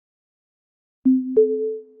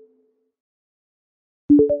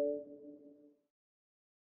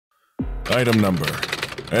Item number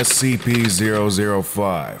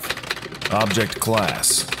SCP-005. Object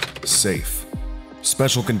Class Safe.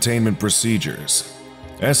 Special Containment Procedures.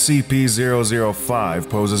 SCP-005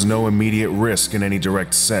 poses no immediate risk in any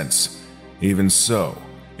direct sense. Even so,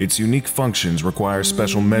 its unique functions require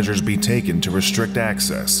special measures be taken to restrict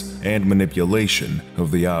access and manipulation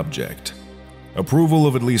of the object. Approval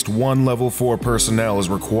of at least one Level 4 personnel is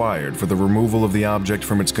required for the removal of the object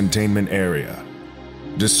from its containment area.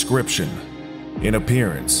 Description: in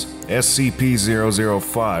appearance,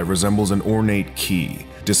 SCP-005 resembles an ornate key,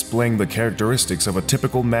 displaying the characteristics of a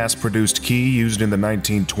typical mass-produced key used in the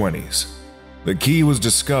 1920s. The key was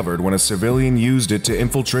discovered when a civilian used it to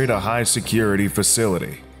infiltrate a high-security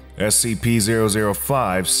facility.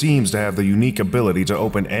 SCP-005 seems to have the unique ability to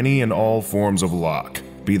open any and all forms of lock,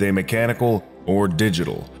 be they mechanical or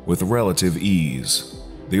digital, with relative ease.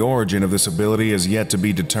 The origin of this ability is yet to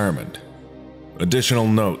be determined. Additional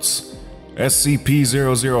notes: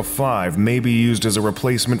 SCP-005 may be used as a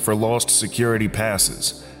replacement for lost security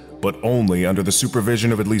passes, but only under the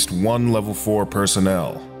supervision of at least one Level 4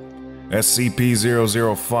 personnel.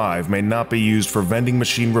 SCP-005 may not be used for vending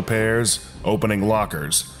machine repairs, opening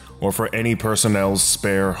lockers, or for any personnel's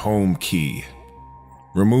spare home key.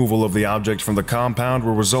 Removal of the object from the compound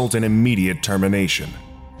will result in immediate termination.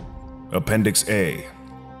 Appendix A.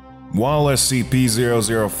 While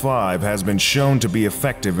SCP-005 has been shown to be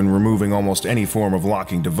effective in removing almost any form of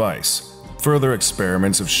locking device, further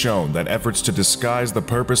experiments have shown that efforts to disguise the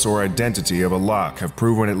purpose or identity of a lock have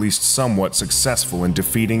proven at least somewhat successful in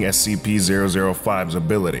defeating SCP-005's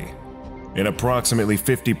ability. In approximately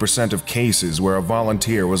 50% of cases where a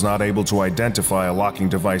volunteer was not able to identify a locking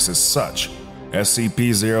device as such,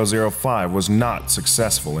 SCP-005 was not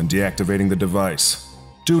successful in deactivating the device.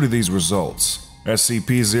 Due to these results,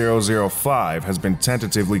 SCP-005 has been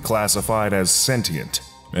tentatively classified as sentient,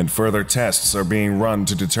 and further tests are being run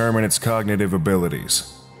to determine its cognitive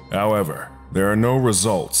abilities. However, there are no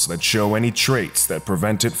results that show any traits that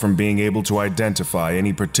prevent it from being able to identify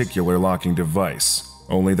any particular locking device,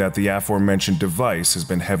 only that the aforementioned device has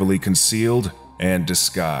been heavily concealed and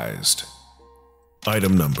disguised.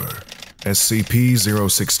 Item number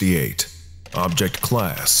SCP-068. Object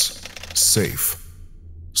Class Safe.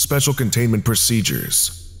 Special Containment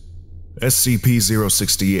Procedures.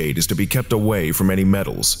 SCP-068 is to be kept away from any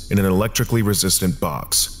metals in an electrically resistant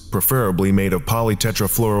box, preferably made of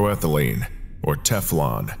polytetrafluoroethylene, or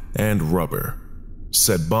Teflon, and rubber.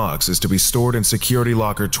 Said box is to be stored in Security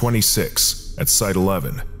Locker 26 at Site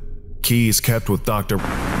 11. Keys kept with Dr.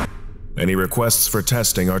 Any requests for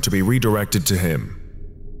testing are to be redirected to him.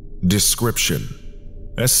 Description: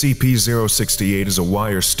 SCP-068 is a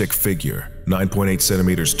wire stick figure, 9.8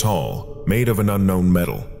 centimeters tall, made of an unknown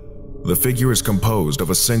metal. The figure is composed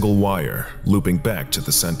of a single wire, looping back to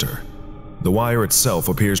the center. The wire itself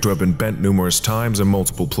appears to have been bent numerous times in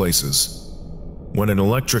multiple places. When an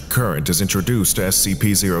electric current is introduced to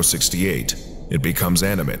SCP-068, it becomes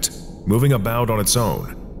animate, moving about on its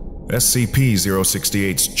own.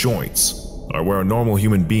 SCP-068's joints are where normal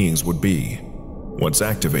human beings would be. Once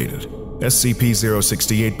activated,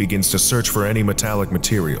 SCP-068 begins to search for any metallic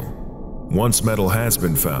material. Once metal has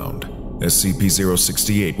been found,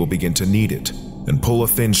 SCP-068 will begin to knead it and pull a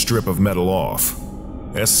thin strip of metal off.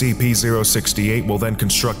 SCP-068 will then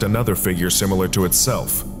construct another figure similar to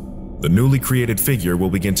itself. The newly created figure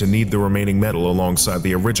will begin to knead the remaining metal alongside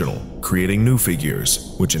the original, creating new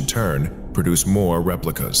figures, which in turn produce more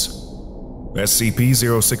replicas.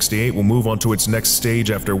 SCP-068 will move on to its next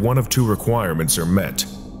stage after one of two requirements are met.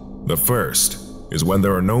 The first is when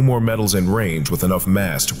there are no more metals in range with enough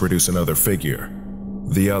mass to produce another figure.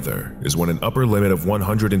 The other is when an upper limit of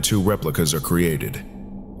 102 replicas are created.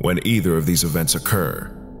 When either of these events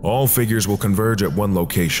occur, all figures will converge at one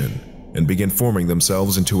location and begin forming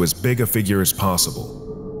themselves into as big a figure as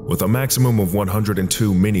possible. With a maximum of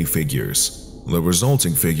 102 minifigures, the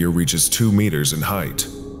resulting figure reaches 2 meters in height.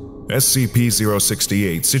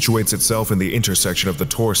 SCP-068 situates itself in the intersection of the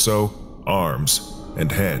torso, arms,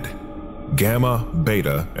 and head. Gamma,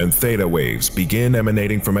 beta, and theta waves begin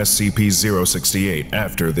emanating from SCP-068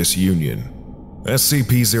 after this union.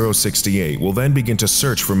 SCP-068 will then begin to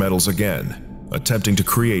search for metals again, attempting to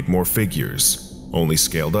create more figures, only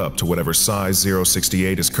scaled up to whatever size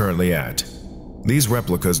 068 is currently at. These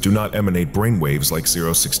replicas do not emanate brainwaves like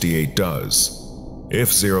 068 does.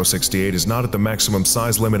 If 068 is not at the maximum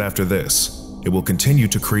size limit after this, it will continue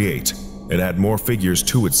to create and add more figures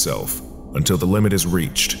to itself until the limit is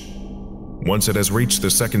reached. Once it has reached the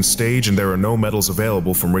second stage and there are no metals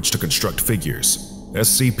available from which to construct figures,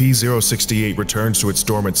 SCP-068 returns to its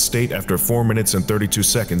dormant state after 4 minutes and 32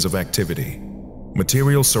 seconds of activity.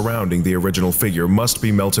 Material surrounding the original figure must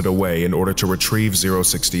be melted away in order to retrieve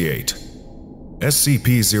 068.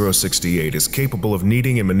 SCP-068 is capable of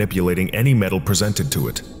kneading and manipulating any metal presented to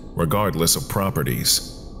it, regardless of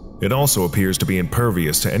properties. It also appears to be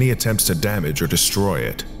impervious to any attempts to damage or destroy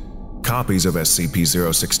it. Copies of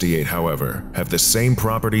SCP-068, however, have the same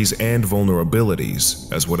properties and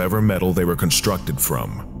vulnerabilities as whatever metal they were constructed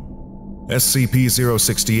from.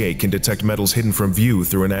 SCP-068 can detect metals hidden from view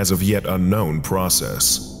through an as-of-yet unknown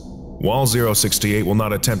process. While 068 will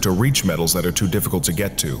not attempt to reach metals that are too difficult to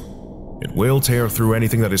get to, it will tear through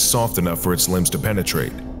anything that is soft enough for its limbs to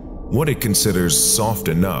penetrate. What it considers soft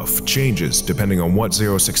enough changes depending on what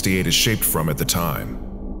 068 is shaped from at the time.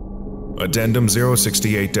 Addendum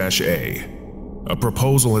 068-A. A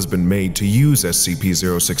proposal has been made to use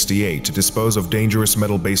SCP-068 to dispose of dangerous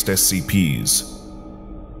metal-based SCPs.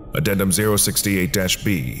 Addendum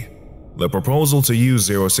 068-B. The proposal to use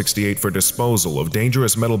 068 for disposal of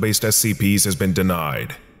dangerous metal-based SCPs has been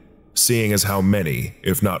denied. Seeing as how many,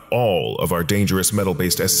 if not all, of our dangerous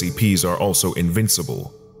metal-based SCPs are also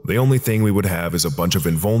invincible, the only thing we would have is a bunch of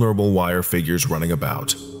invulnerable wire figures running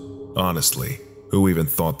about. Honestly, who even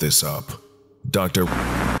thought this up? Dr.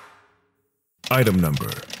 Item Number: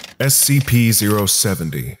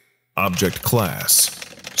 SCP-070. Object Class: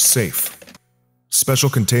 Safe. Special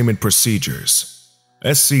Containment Procedures: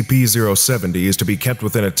 SCP-070 is to be kept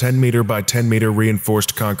within a 10-meter by 10-meter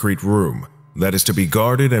reinforced concrete room that is to be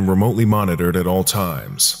guarded and remotely monitored at all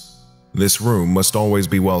times. This room must always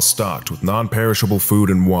be well stocked with non-perishable food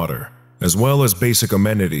and water, as well as basic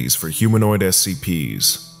amenities for humanoid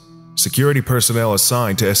SCPs. Security personnel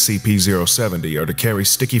assigned to SCP-070 are to carry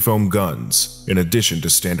sticky foam guns, in addition to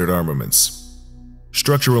standard armaments.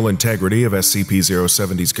 Structural integrity of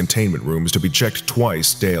SCP-070's containment room is to be checked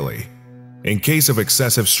twice daily. In case of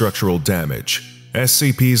excessive structural damage,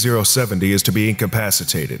 SCP-070 is to be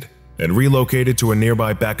incapacitated and relocated to a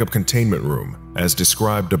nearby backup containment room, as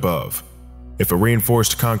described above. If a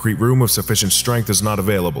reinforced concrete room of sufficient strength is not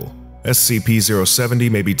available, SCP-070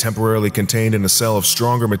 may be temporarily contained in a cell of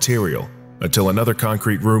stronger material until another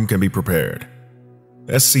concrete room can be prepared.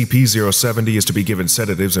 SCP-070 is to be given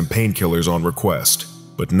sedatives and painkillers on request,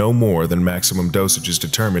 but no more than maximum dosages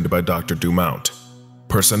determined by Dr. Dumont.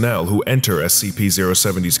 Personnel who enter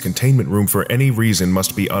SCP-070's containment room for any reason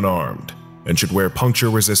must be unarmed and should wear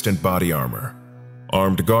puncture-resistant body armor.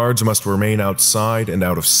 Armed guards must remain outside and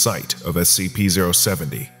out of sight of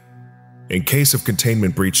SCP-070. In case of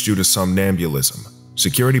containment breach due to somnambulism,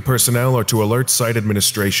 security personnel are to alert site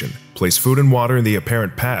administration, place food and water in the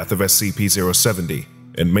apparent path of SCP-070,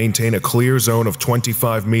 and maintain a clear zone of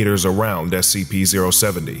 25 meters around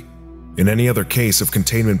SCP-070. In any other case of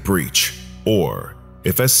containment breach, or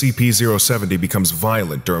if SCP-070 becomes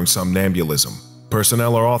violent during somnambulism,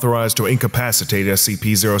 personnel are authorized to incapacitate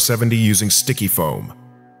SCP-070 using sticky foam.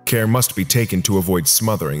 Care must be taken to avoid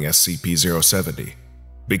smothering SCP-070.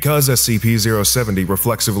 Because SCP-070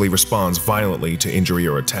 reflexively responds violently to injury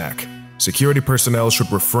or attack, security personnel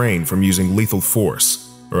should refrain from using lethal force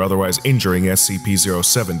or otherwise injuring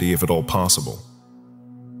SCP-070 if at all possible.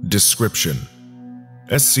 Description: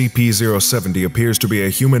 SCP-070 appears to be a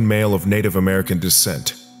human male of Native American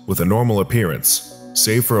descent, with a normal appearance,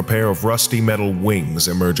 save for a pair of rusty metal wings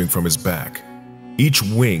emerging from his back. Each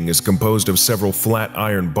wing is composed of several flat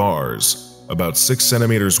iron bars, about 6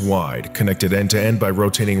 centimeters wide, connected end-to-end by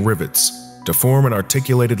rotating rivets, to form an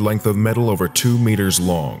articulated length of metal over 2 meters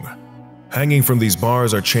long. Hanging from these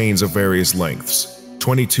bars are chains of various lengths,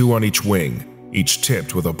 22 on each wing, each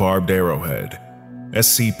tipped with a barbed arrowhead.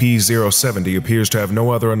 SCP-070 appears to have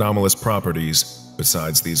no other anomalous properties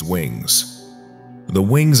besides these wings. The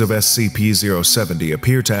wings of SCP-070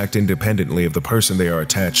 appear to act independently of the person they are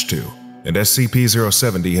attached to, and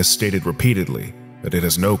SCP-070 has stated repeatedly that it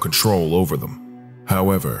has no control over them.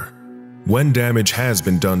 However, when damage has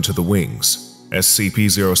been done to the wings,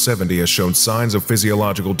 SCP-070 has shown signs of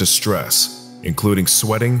physiological distress, including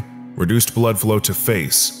sweating, reduced blood flow to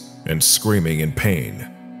face, and screaming in pain.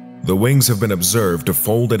 The wings have been observed to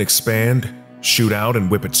fold and expand, shoot out and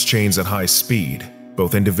whip its chains at high speed,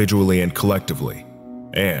 both individually and collectively,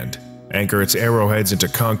 and anchor its arrowheads into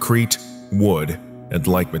concrete, wood, and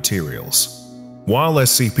like materials. While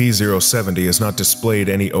SCP-070 has not displayed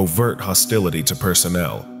any overt hostility to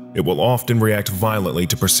personnel, it will often react violently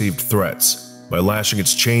to perceived threats by lashing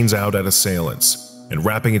its chains out at assailants and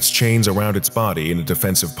wrapping its chains around its body in a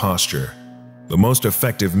defensive posture. The most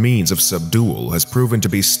effective means of subdual has proven to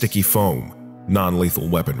be sticky foam, non-lethal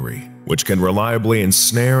weaponry, which can reliably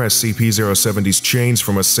ensnare SCP-070's chains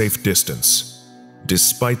from a safe distance.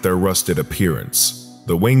 Despite their rusted appearance,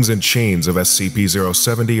 the wings and chains of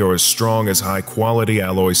SCP-070 are as strong as high-quality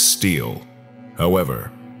alloy steel.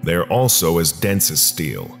 However, they are also as dense as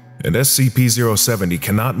steel, and SCP-070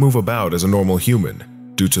 cannot move about as a normal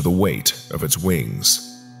human due to the weight of its wings.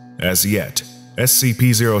 As yet,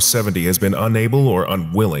 SCP-070 has been unable or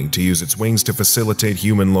unwilling to use its wings to facilitate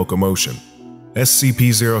human locomotion.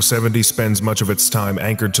 SCP-070 spends much of its time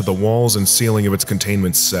anchored to the walls and ceiling of its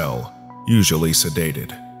containment cell, usually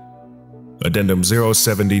sedated. Addendum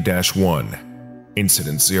 070-1,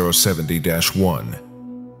 Incident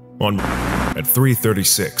 070-1. At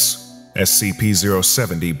 3:36,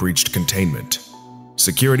 SCP-070 breached containment.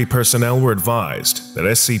 Security personnel were advised that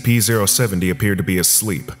SCP-070 appeared to be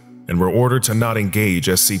asleep and were ordered to not engage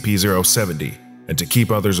SCP-070 and to keep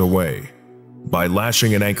others away. By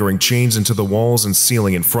lashing and anchoring chains into the walls and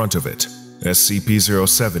ceiling in front of it,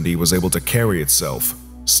 SCP-070 was able to carry itself,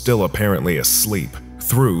 still apparently asleep,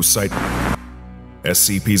 through Site.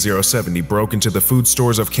 SCP-070 broke into the food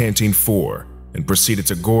stores of Canteen 4 and proceeded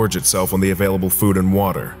to gorge itself on the available food and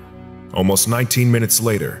water. Almost 19 minutes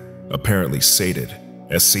later, apparently sated,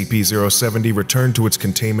 SCP-070 returned to its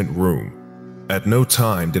containment room. At no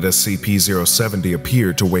time did SCP-070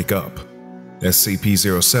 appear to wake up.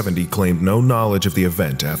 SCP-070 claimed no knowledge of the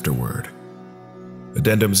event afterward.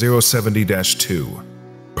 Addendum 070-2,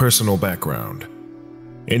 Personal Background.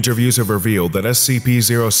 Interviews have revealed that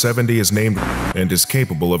SCP-070 is named and is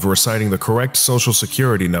capable of reciting the correct social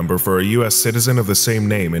security number for a U.S. citizen of the same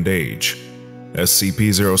name and age.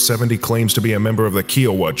 SCP-070 claims to be a member of the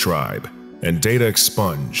Kiowa tribe, and data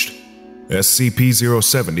expunged.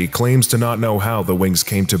 SCP-070 claims to not know how the wings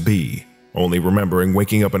came to be, only remembering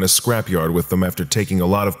waking up in a scrapyard with them after taking a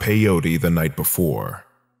lot of peyote the night before.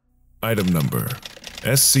 Item Number: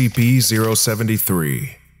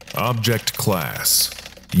 SCP-073. Object Class: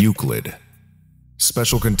 Euclid.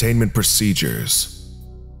 Special Containment Procedures.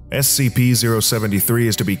 SCP-073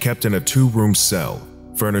 is to be kept in a 2-room cell,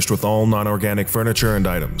 furnished with all non-organic furniture and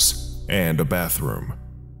items, and a bathroom.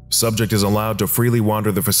 Subject is allowed to freely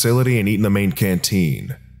wander the facility and eat in the main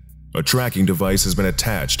canteen. A tracking device has been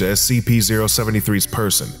attached to SCP-073's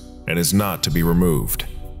person and is not to be removed.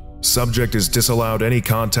 Subject is disallowed any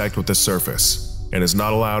contact with the surface and is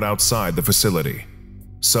not allowed outside the facility.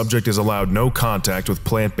 Subject is allowed no contact with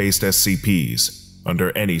plant-based SCPs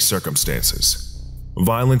under any circumstances.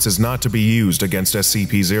 Violence is not to be used against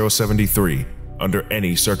SCP-073 under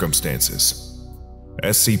any circumstances.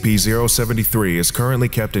 SCP-073 is currently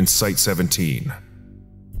kept in Site-17.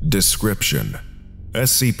 Description: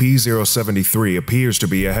 SCP-073 appears to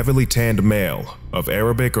be a heavily tanned male of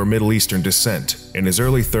Arabic or Middle Eastern descent in his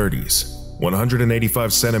early 30s,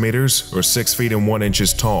 185 centimeters or 6 feet and 1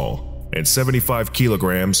 inches tall, and 75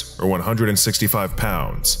 kilograms or 165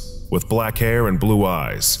 pounds, with black hair and blue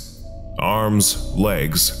eyes. Arms,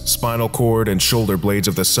 legs, spinal cord, and shoulder blades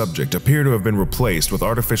of the subject appear to have been replaced with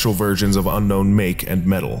artificial versions of unknown make and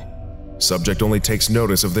metal. Subject only takes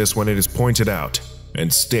notice of this when it is pointed out,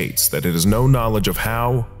 and states that it has no knowledge of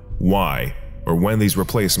how, why, or when these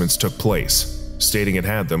replacements took place, stating it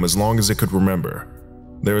had them as long as it could remember.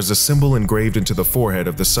 There is a symbol engraved into the forehead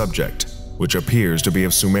of the subject, which appears to be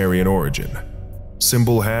of Sumerian origin.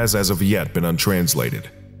 Symbol has as of yet been untranslated,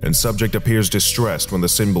 and subject appears distressed when the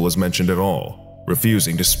symbol is mentioned at all,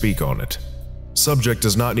 refusing to speak on it. Subject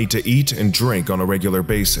does not need to eat and drink on a regular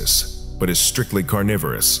basis, but is strictly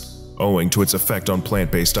carnivorous, owing to its effect on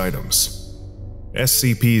plant-based items.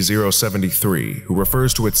 SCP-073, who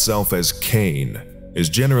refers to itself as Cain, is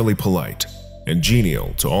generally polite and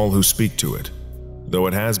genial to all who speak to it, though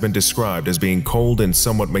it has been described as being cold and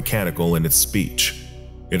somewhat mechanical in its speech.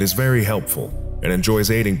 It is very helpful and enjoys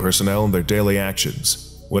aiding personnel in their daily actions,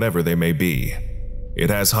 whatever they may be. It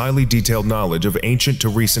has highly detailed knowledge of ancient to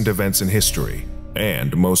recent events in history,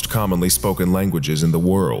 and most commonly spoken languages in the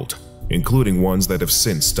world, including ones that have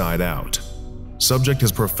since died out. Subject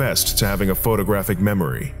has professed to having a photographic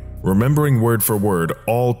memory, remembering word for word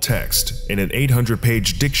all text in an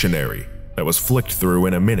 800-page dictionary that was flicked through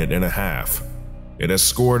in a minute and a half. It has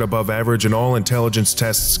scored above average in all intelligence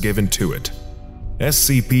tests given to it.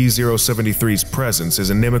 SCP-073's presence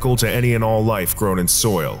is inimical to any and all life grown in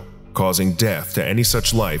soil, causing death to any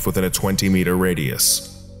such life within a 20-meter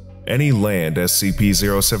radius. Any land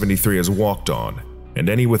SCP-073 has walked on, and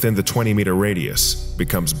any within the 20-meter radius,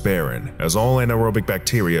 becomes barren as all anaerobic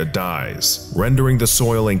bacteria dies, rendering the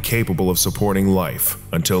soil incapable of supporting life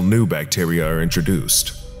until new bacteria are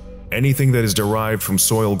introduced. Anything that is derived from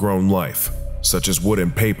soil-grown life, such as wood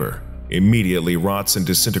and paper, immediately rots and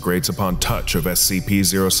disintegrates upon touch of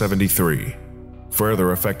SCP-073.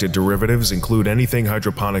 Further affected derivatives include anything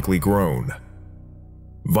hydroponically grown.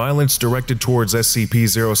 Violence directed towards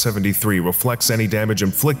SCP-073 reflects any damage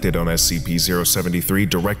inflicted on SCP-073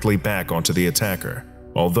 directly back onto the attacker,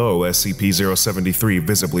 although SCP-073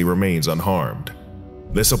 visibly remains unharmed.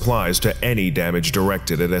 This applies to any damage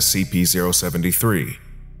directed at SCP-073.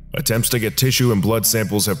 Attempts to get tissue and blood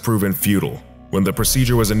samples have proven futile. When the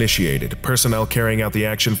procedure was initiated, personnel carrying out the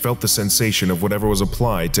action felt the sensation of whatever was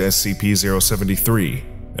applied to SCP-073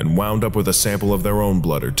 and wound up with a sample of their own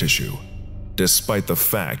blood or tissue. Despite the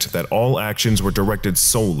fact that all actions were directed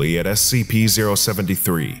solely at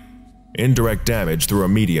SCP-073, indirect damage through a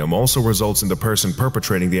medium also results in the person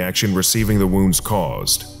perpetrating the action receiving the wounds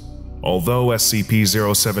caused. Although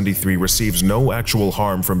SCP-073 receives no actual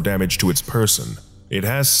harm from damage to its person, it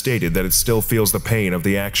has stated that it still feels the pain of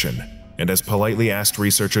the action and has politely asked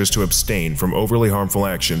researchers to abstain from overly harmful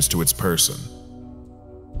actions to its person.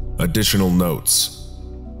 Additional notes: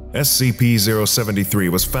 SCP-073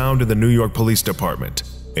 was found in the New York Police Department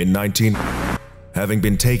in having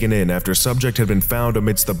been taken in after subject had been found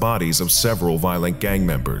amidst the bodies of several violent gang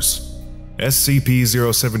members.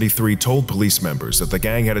 SCP-073 told police members that the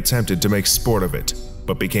gang had attempted to make sport of it,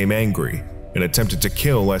 but became angry and attempted to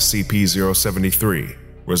kill SCP-073,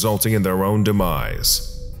 resulting in their own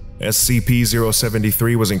demise.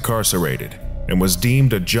 SCP-073 was incarcerated and was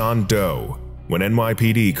deemed a John Doe when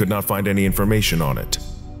NYPD could not find any information on it.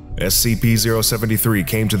 SCP-073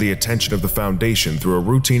 came to the attention of the Foundation through a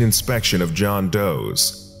routine inspection of John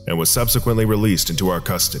Does and was subsequently released into our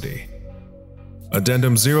custody.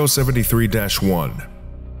 Addendum 073-1.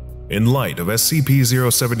 In light of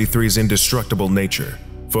SCP-073's indestructible nature,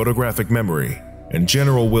 photographic memory, and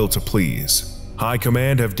general will to please, High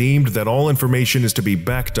Command have deemed that all information is to be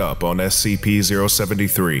backed up on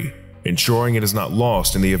SCP-073, ensuring it is not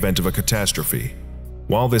lost in the event of a catastrophe.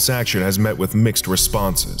 While this action has met with mixed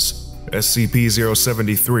responses,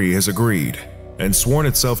 SCP-073 has agreed and sworn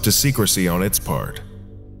itself to secrecy on its part.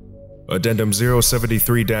 Addendum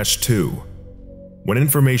 073-2. When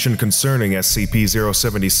information concerning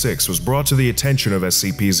SCP-076 was brought to the attention of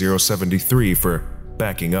SCP-073 for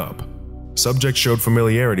backing up, subject showed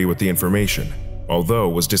familiarity with the information, although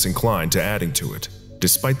was disinclined to adding to it,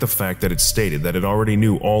 despite the fact that it stated that it already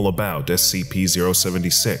knew all about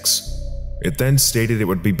SCP-076. It then stated it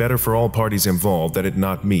would be better for all parties involved that it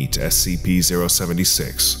not meet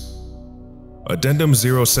SCP-076. Addendum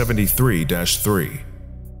 073-3.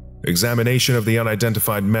 Examination of the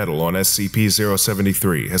unidentified metal on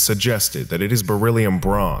SCP-073 has suggested that it is beryllium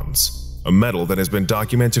bronze, a metal that has been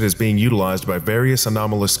documented as being utilized by various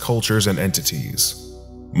anomalous cultures and entities.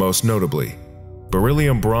 Most notably,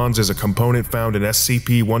 beryllium bronze is a component found in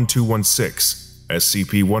SCP-1216,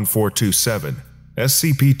 SCP-1427,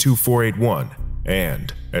 SCP-2481,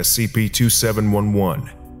 and SCP-2711.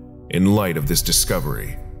 In light of this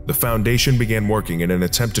discovery, the Foundation began working in an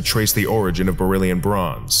attempt to trace the origin of beryllium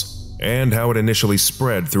bronze and how it initially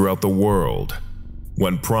spread throughout the world.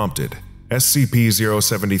 When prompted,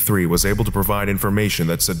 SCP-073 was able to provide information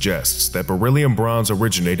that suggests that beryllium bronze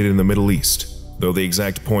originated in the Middle East, though the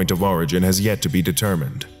exact point of origin has yet to be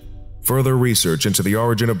determined. Further research into the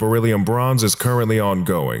origin of beryllium bronze is currently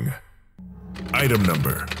ongoing. Item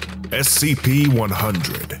Number: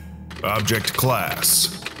 SCP-100. Object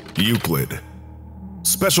Class: Euclid.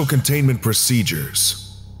 Special Containment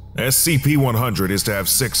Procedures: SCP-100 is to have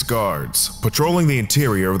 6 guards, patrolling the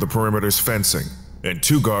interior of the perimeter's fencing, and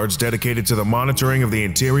 2 guards dedicated to the monitoring of the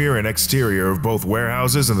interior and exterior of both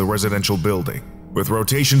warehouses and the residential building, with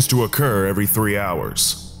rotations to occur every 3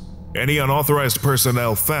 hours. Any unauthorized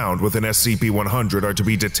personnel found within SCP-100 are to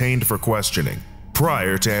be detained for questioning,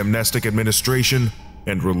 prior to amnestic administration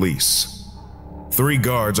and release. 3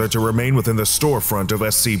 guards are to remain within the storefront of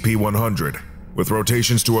SCP-100, with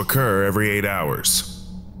rotations to occur every 8 hours.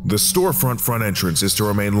 The storefront front entrance is to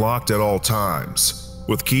remain locked at all times,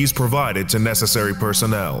 with keys provided to necessary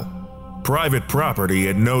personnel. Private property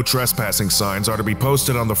and no trespassing signs are to be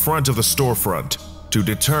posted on the front of the storefront to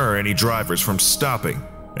deter any drivers from stopping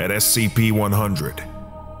at SCP-100.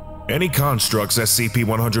 Any constructs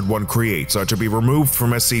SCP-101 creates are to be removed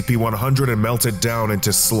from SCP-100 and melted down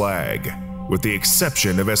into slag, with the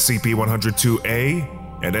exception of SCP-102-A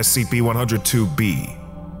and SCP-102-B.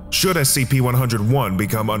 Should SCP-101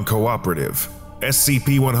 become uncooperative,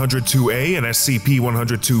 SCP-102-A and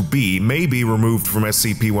SCP-102-B may be removed from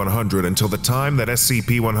SCP-100 until the time that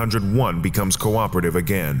SCP-101 becomes cooperative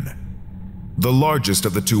again. The largest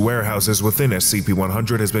of the 2 warehouses within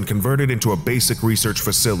SCP-100 has been converted into a basic research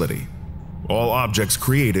facility. All objects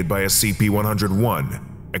created by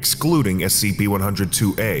SCP-101, excluding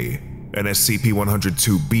SCP-102-A and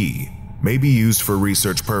SCP-102-B, may be used for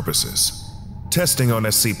research purposes. Testing on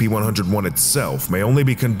SCP-101 itself may only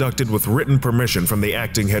be conducted with written permission from the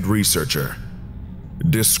acting head researcher.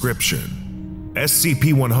 Description: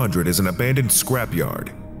 SCP-100 is an abandoned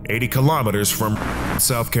scrapyard, 80 kilometers from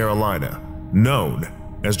South Carolina, known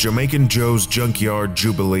as Jamaican Joe's Junkyard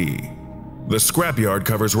Jubilee. The scrapyard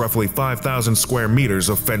covers roughly 5,000 square meters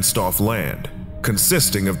of fenced-off land,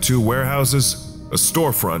 consisting of 2 warehouses, a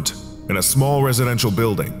storefront, and a small residential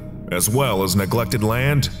building, as well as neglected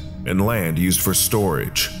land and land used for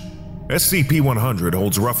storage. SCP-100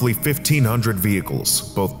 holds roughly 1,500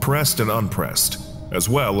 vehicles, both pressed and unpressed, as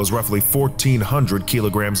well as roughly 1,400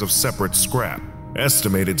 kilograms of separate scrap,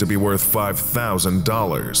 estimated to be worth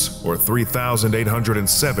 $5,000 or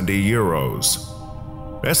 3,870 euros.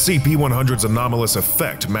 SCP-100's anomalous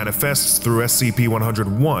effect manifests through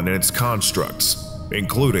SCP-101 and its constructs,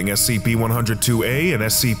 including SCP-102-A and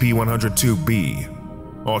SCP-102-B.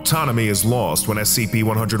 Autonomy is lost when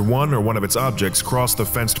SCP-101 or one of its objects cross the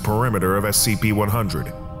fenced perimeter of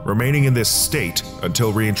SCP-100, remaining in this state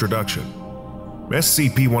until reintroduction.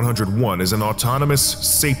 SCP-101 is an autonomous,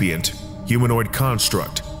 sapient, humanoid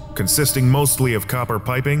construct consisting mostly of copper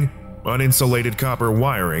piping, uninsulated copper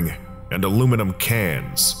wiring, and aluminum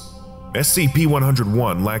cans.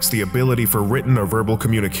 SCP-101 lacks the ability for written or verbal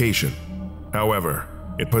communication. However,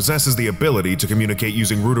 it possesses the ability to communicate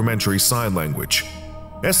using rudimentary sign language.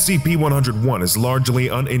 SCP-101 is largely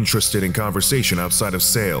uninterested in conversation outside of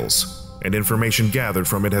sales, and information gathered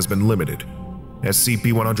from it has been limited.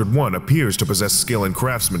 SCP-101 appears to possess skill in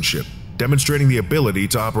craftsmanship, demonstrating the ability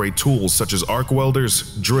to operate tools such as arc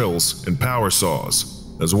welders, drills, and power saws,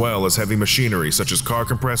 as well as heavy machinery such as car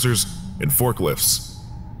compressors and forklifts.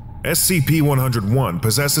 SCP-101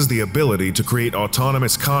 possesses the ability to create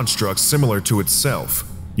autonomous constructs similar to itself,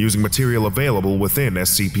 using material available within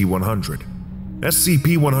SCP-100.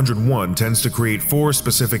 SCP-101 tends to create 4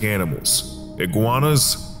 specific animals: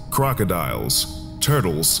 iguanas, crocodiles,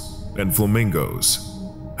 turtles, and flamingos.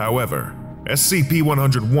 However,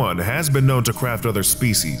 SCP-101 has been known to craft other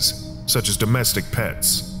species, such as domestic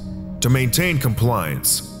pets. To maintain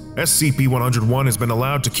compliance, SCP-101 has been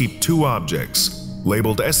allowed to keep 2 objects,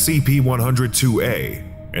 labeled SCP-102-A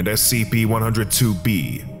and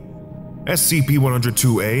SCP-102-B.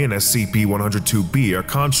 SCP-102-A and SCP-102-B are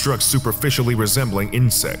constructs superficially resembling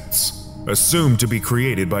insects, assumed to be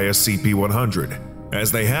created by SCP-100,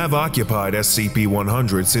 as they have occupied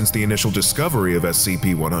SCP-100 since the initial discovery of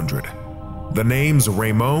SCP-100. The names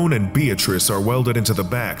Ramon and Beatrice are welded into the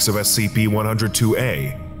backs of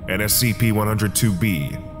SCP-102-A and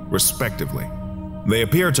SCP-102-B, respectively. They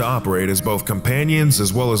appear to operate as both companions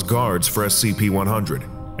as well as guards for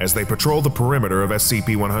SCP-100, as they patrol the perimeter of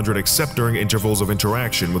SCP-100 except during intervals of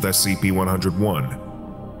interaction with SCP-101.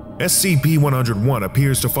 SCP-101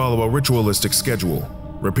 appears to follow a ritualistic schedule,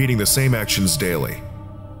 repeating the same actions daily.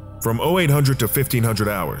 From 0800 to 1500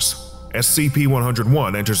 hours,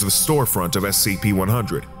 SCP-101 enters the storefront of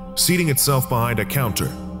SCP-100, seating itself behind a counter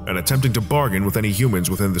and attempting to bargain with any humans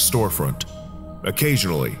within the storefront.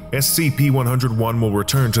 Occasionally, SCP-101 will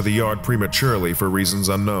return to the yard prematurely for reasons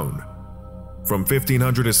unknown. From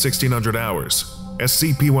 1500 to 1600 hours,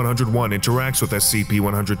 SCP-101 interacts with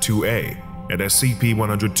SCP-102-A and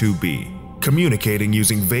SCP-102-B, communicating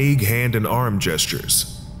using vague hand and arm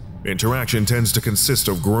gestures. Interaction tends to consist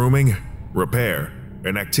of grooming, repair,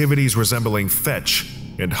 and activities resembling fetch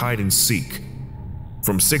and hide-and-seek.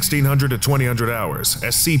 From 1600 to 2000 hours,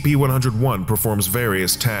 SCP-101 performs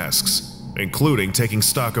various tasks, including taking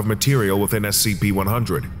stock of material within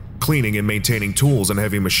SCP-100, cleaning and maintaining tools and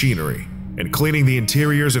heavy machinery, and cleaning the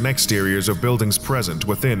interiors and exteriors of buildings present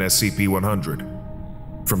within SCP-100.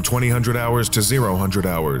 From 2000 hours to 000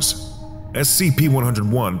 hours,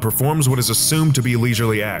 SCP-101 performs what is assumed to be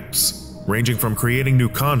leisurely acts, ranging from creating new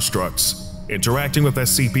constructs, interacting with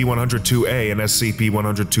SCP-102-A and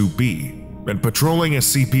SCP-102-B, and patrolling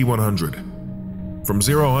SCP-100. From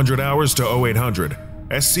 000 hours to 0800,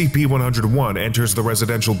 SCP-101 enters the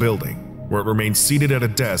residential building, where it remains seated at a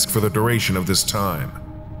desk for the duration of this time.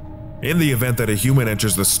 In the event that a human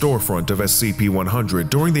enters the storefront of SCP-100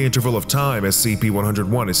 during the interval of time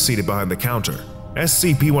SCP-101 is seated behind the counter,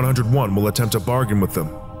 SCP-101 will attempt to bargain with them,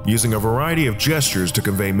 using a variety of gestures to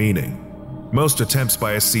convey meaning. Most attempts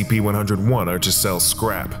by SCP-101 are to sell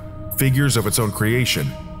scrap, figures of its own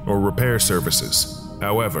creation, or repair services.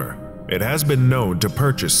 However, it has been known to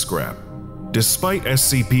purchase scrap. Despite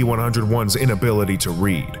SCP-101's inability to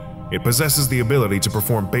read, it possesses the ability to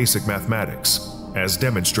perform basic mathematics, as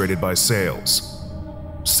demonstrated by sales.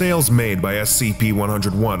 Sales made by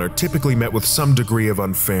SCP-101 are typically met with some degree of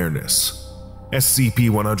unfairness.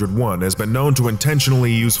 SCP-101 has been known to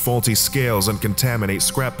intentionally use faulty scales and contaminate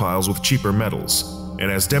scrap piles with cheaper metals, and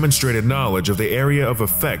has demonstrated knowledge of the area of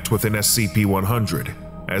effect within SCP-100,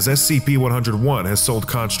 as SCP-101 has sold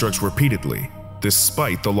constructs repeatedly,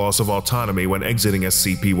 despite the loss of autonomy when exiting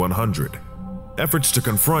SCP-100. Efforts to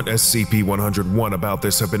confront SCP-101 about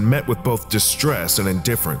this have been met with both distress and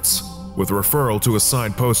indifference, with referral to a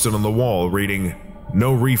sign posted on the wall reading,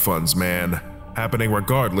 "No refunds, man," happening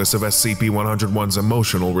regardless of SCP-101's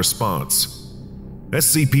emotional response.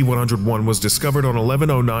 SCP-101 was discovered on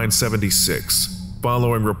 11/09/76,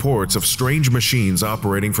 following reports of strange machines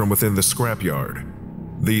operating from within the scrapyard.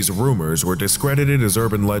 These rumors were discredited as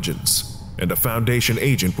urban legends, and a Foundation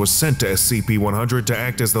agent was sent to SCP-100 to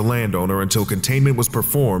act as the landowner until containment was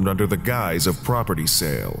performed under the guise of property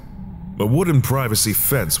sale. A wooden privacy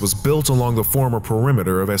fence was built along the former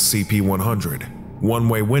perimeter of SCP-100.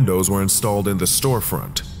 One-way windows were installed in the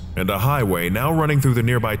storefront, and a highway now running through the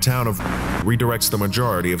nearby town of redirects the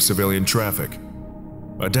majority of civilian traffic.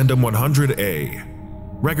 Addendum 100A.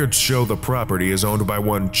 Records show the property is owned by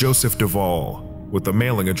one Joseph Duvall, with the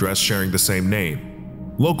mailing address sharing the same name.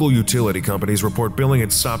 Local utility companies report billing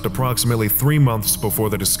had stopped approximately 3 months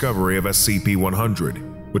before the discovery of SCP-100,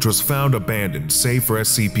 which was found abandoned save for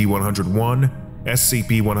SCP-101,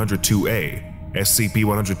 SCP-102A,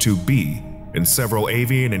 SCP-102B, and several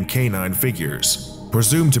avian and canine figures,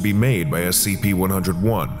 presumed to be made by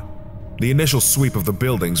SCP-101. The initial sweep of the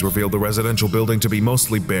buildings revealed the residential building to be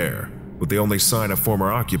mostly bare, with the only sign of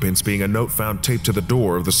former occupants being a note found taped to the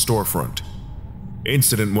door of the storefront.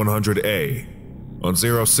 Incident 100A. On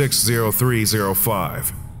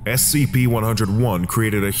 06/03/05, SCP-101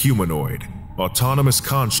 created a humanoid, autonomous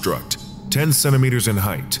construct, 10 centimeters in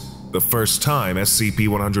height, the first time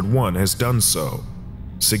SCP-101 has done so.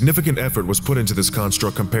 Significant effort was put into this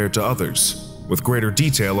construct compared to others, with greater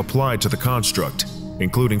detail applied to the construct,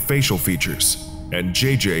 including facial features, and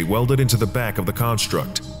JJ welded into the back of the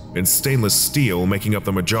construct, and stainless steel making up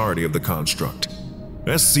the majority of the construct.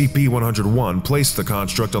 SCP-101 placed the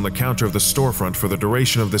construct on the counter of the storefront for the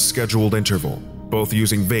duration of this scheduled interval, both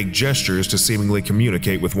using vague gestures to seemingly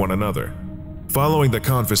communicate with one another. Following the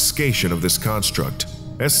confiscation of this construct,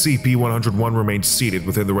 SCP-101 remained seated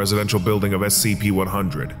within the residential building of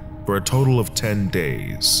SCP-100 for a total of 10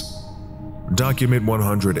 days. Document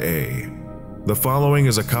 100A. The following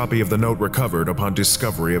is a copy of the note recovered upon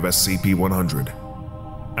discovery of SCP-100.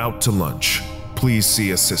 Out to lunch. Please see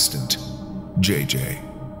Assistant. JJ.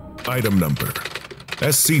 Item number: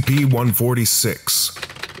 SCP-146.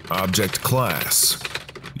 Object Class: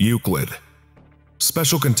 Euclid.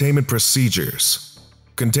 Special Containment Procedures.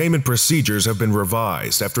 Containment procedures have been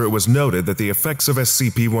revised after it was noted that the effects of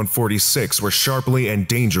SCP-146 were sharply and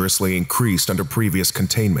dangerously increased under previous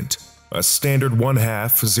containment. A standard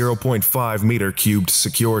 1/2 0.5 meter cubed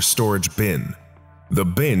secure storage bin. The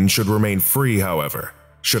bin should remain free, however,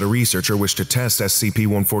 should a researcher wish to test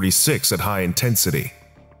SCP-146 at high intensity.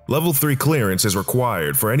 Level 3 clearance is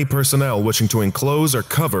required for any personnel wishing to enclose or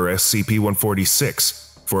cover SCP-146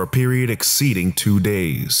 for a period exceeding 2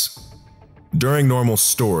 days. During normal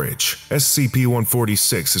storage,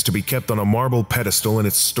 SCP-146 is to be kept on a marble pedestal in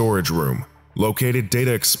its storage room, located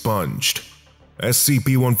data expunged.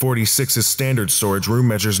 SCP-146's standard storage room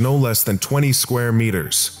measures no less than 20 square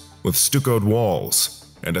meters, with stuccoed walls,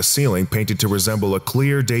 and a ceiling painted to resemble a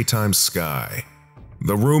clear daytime sky.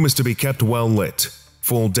 The room is to be kept well lit,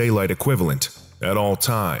 full daylight equivalent, at all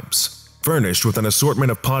times, furnished with an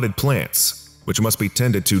assortment of potted plants, which must be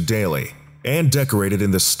tended to daily, and decorated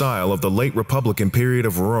in the style of the late Republican period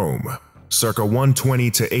of Rome, circa 120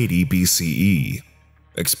 to 80 BCE.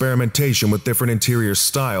 Experimentation with different interior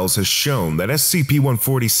styles has shown that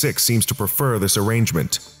SCP-146 seems to prefer this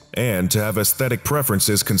arrangement, and to have aesthetic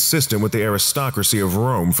preferences consistent with the aristocracy of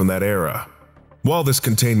Rome from that era. While this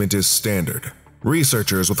containment is standard,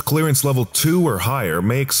 researchers with clearance level 2 or higher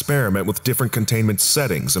may experiment with different containment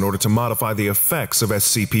settings in order to modify the effects of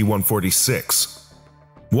SCP-146.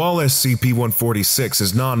 While SCP-146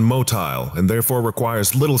 is non-motile and therefore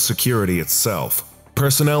requires little security itself,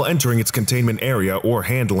 personnel entering its containment area or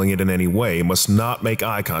handling it in any way must not make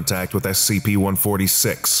eye contact with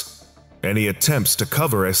SCP-146. Any attempts to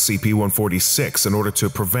cover SCP-146 in order to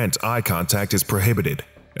prevent eye contact is prohibited,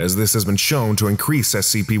 as this has been shown to increase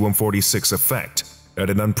SCP-146 effect at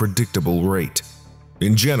an unpredictable rate.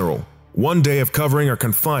 In general, 1 day of covering or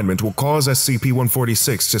confinement will cause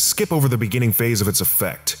SCP-146 to skip over the beginning phase of its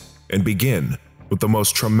effect and begin with the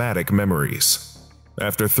most traumatic memories.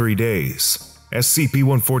 After 3 days,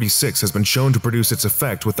 SCP-146 has been shown to produce its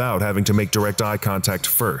effect without having to make direct eye contact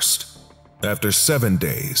first. After 7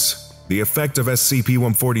 days, the effect of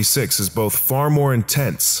SCP-146 is both far more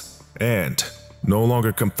intense and no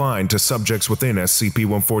longer confined to subjects within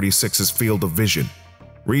SCP-146's field of vision.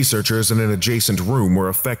 Researchers in an adjacent room were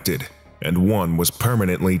affected, and one was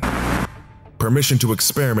permanently. Permission to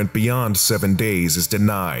experiment beyond 7 days is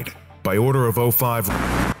denied. By order of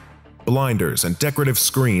O5, blinders and decorative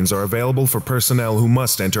screens are available for personnel who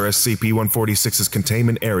must enter SCP-146's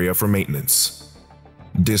containment area for maintenance.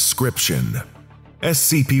 Description: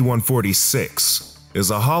 SCP-146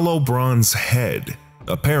 is a hollow bronze head,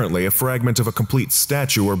 apparently a fragment of a complete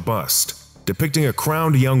statue or bust, depicting a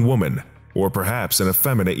crowned young woman, or perhaps an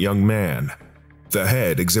effeminate young man. The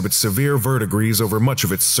head exhibits severe verdigris over much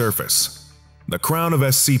of its surface. The crown of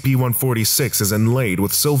SCP-146 is inlaid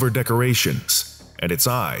with silver decorations, and its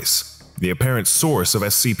eyes, the apparent source of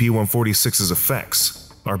SCP-146's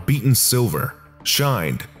effects, are beaten silver,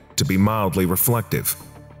 shined to be mildly reflective.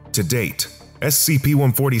 To date,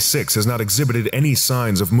 SCP-146 has not exhibited any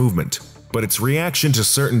signs of movement, but its reaction to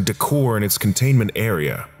certain decor in its containment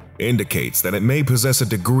area indicates that it may possess a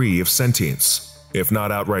degree of sentience, if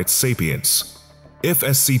not outright sapience. If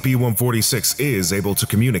SCP-146 is able to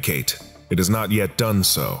communicate, it has not yet done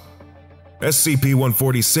so.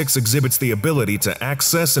 SCP-146 exhibits the ability to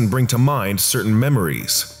access and bring to mind certain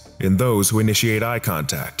memories in those who initiate eye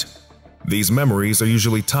contact. These memories are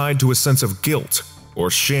usually tied to a sense of guilt or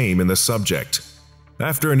shame in the subject.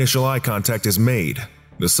 After initial eye contact is made,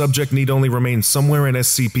 the subject need only remain somewhere in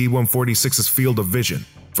SCP-146's field of vision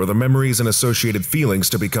for the memories and associated feelings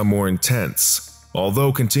to become more intense,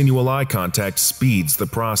 although continual eye contact speeds the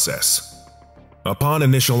process. Upon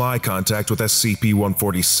initial eye contact with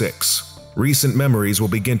SCP-146, recent memories will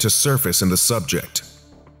begin to surface in the subject.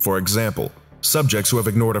 For example, subjects who have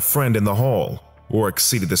ignored a friend in the hall or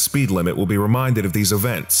exceeded the speed limit will be reminded of these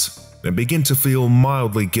events and begin to feel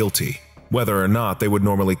mildly guilty, whether or not they would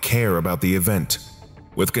normally care about the event.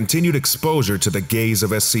 With continued exposure to the gaze of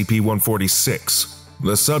SCP-146,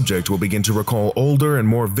 the subject will begin to recall older and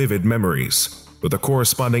more vivid memories, with a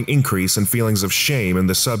corresponding increase in feelings of shame in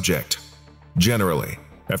the subject. Generally,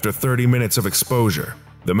 after 30 minutes of exposure,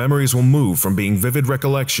 the memories will move from being vivid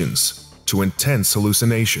recollections to intense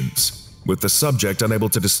hallucinations, with the subject unable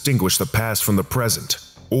to distinguish the past from the present,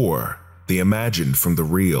 or the imagined from the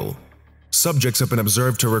real. Subjects have been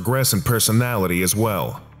observed to regress in personality as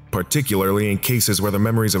well, particularly in cases where the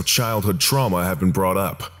memories of childhood trauma have been brought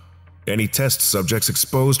up. Any test subjects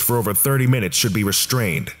exposed for over 30 minutes should be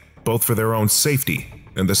restrained, both for their own safety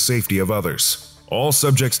and the safety of others. All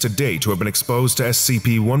subjects to date who have been exposed to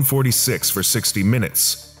SCP-146 for 60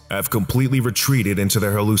 minutes have completely retreated into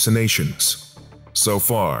their hallucinations. So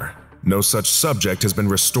far, no such subject has been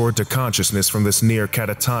restored to consciousness from this near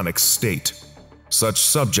catatonic state. Such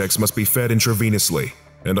subjects must be fed intravenously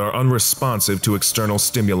and are unresponsive to external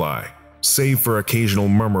stimuli, save for occasional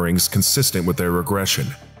murmurings consistent with their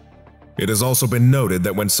regression. It has also been noted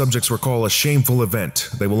that when subjects recall a shameful event,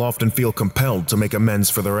 they will often feel compelled to make amends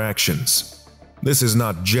for their actions. This is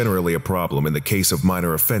not generally a problem in the case of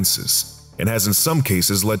minor offenses, and has in some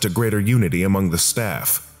cases led to greater unity among the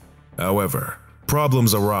staff. However,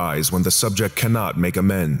 problems arise when the subject cannot make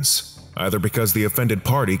amends, either because the offended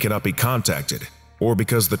party cannot be contacted, or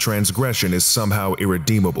because the transgression is somehow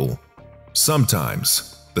irredeemable.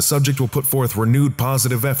 Sometimes, the subject will put forth renewed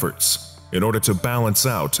positive efforts in order to balance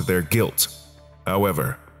out their guilt.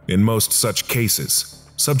 However, in most such cases,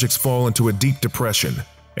 subjects fall into a deep depression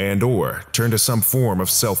and/or turn to some form of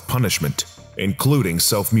self-punishment, including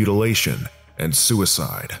self-mutilation and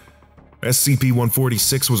suicide.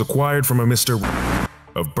 SCP-146 was acquired from a Mr.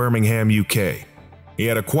 of Birmingham, UK. He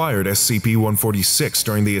had acquired SCP-146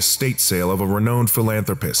 during the estate sale of a renowned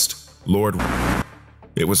philanthropist, Lord.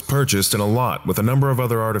 It was purchased in a lot with a number of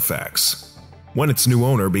other artifacts. When its new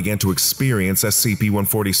owner began to experience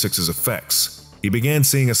SCP-146's effects, he began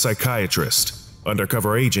seeing a psychiatrist,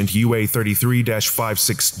 Undercover Agent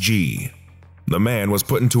UA33-56G. The man was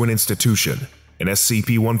put into an institution, and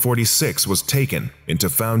SCP-146 was taken into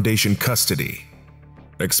Foundation custody.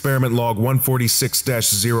 Experiment Log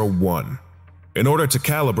 146-01. In order to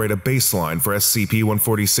calibrate a baseline for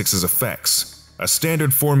SCP-146's effects, a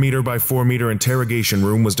standard 4 by 4 interrogation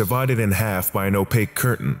room was divided in half by an opaque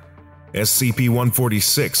curtain.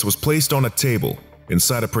 SCP-146 was placed on a table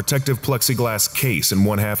inside a protective plexiglass case in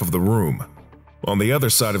one half of the room. On the other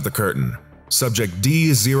side of the curtain, subject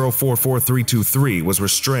D-044323 was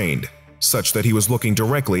restrained, such that he was looking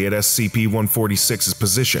directly at SCP-146's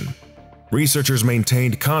position. Researchers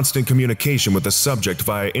maintained constant communication with the subject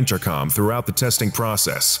via intercom throughout the testing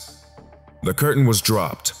process. The curtain was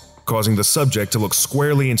dropped, causing the subject to look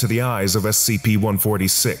squarely into the eyes of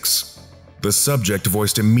SCP-146. The subject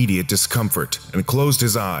voiced immediate discomfort and closed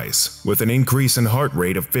his eyes, with an increase in heart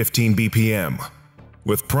rate of 15 BPM.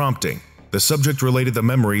 With prompting, the subject related the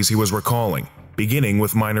memories he was recalling, beginning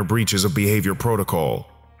with minor breaches of behavior protocol.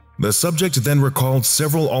 The subject then recalled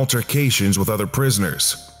several altercations with other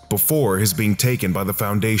prisoners before his being taken by the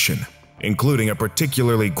Foundation, including a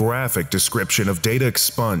particularly graphic description of data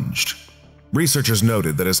expunged. Researchers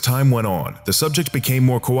noted that as time went on, the subject became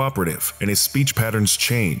more cooperative and his speech patterns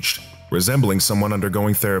changed, resembling someone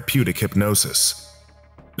undergoing therapeutic hypnosis.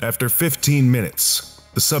 After 15 minutes,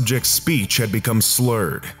 the subject's speech had become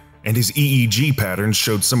slurred, and his EEG patterns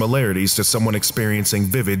showed similarities to someone experiencing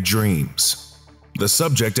vivid dreams. The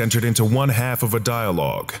subject entered into one half of a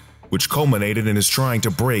dialogue, which culminated in his trying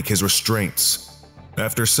to break his restraints.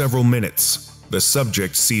 After several minutes, the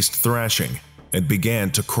subject ceased thrashing and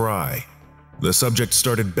began to cry. The subject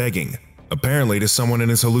started begging, apparently to someone in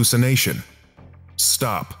his hallucination.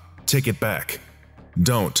 "Stop. Take it back.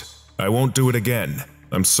 Don't. I won't do it again.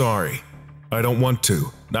 I'm sorry. I don't want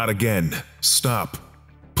to. Not again. Stop.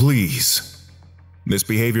 Please." This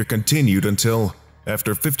behavior continued until,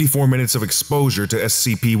 after 54 minutes of exposure to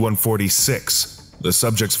SCP-146, the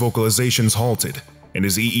subject's vocalizations halted, and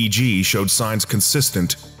his EEG showed signs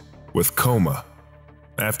consistent with coma.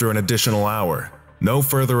 After an additional hour, no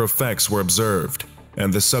further effects were observed,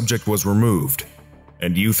 and the subject was removed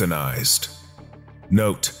and euthanized.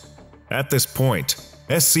 Note: at this point,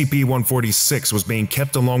 SCP-146 was being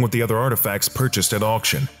kept along with the other artifacts purchased at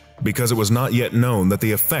auction, because it was not yet known that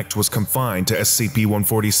the effect was confined to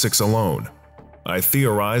SCP-146 alone. I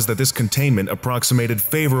theorize that this containment approximated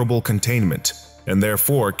favorable containment, and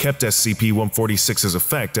therefore kept SCP-146's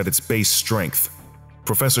effect at its base strength.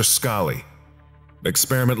 Professor Scully.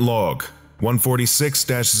 Experiment Log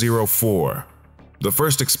 146-04. The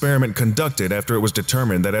first experiment conducted after it was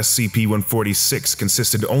determined that SCP-146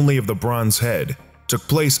 consisted only of the bronze head took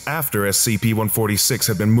place after SCP-146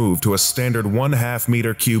 had been moved to a standard 1/2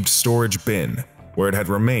 meter cubed storage bin, where it had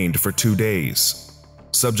remained for 2 days.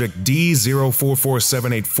 Subject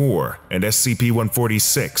D-044784 and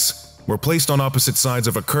SCP-146 were placed on opposite sides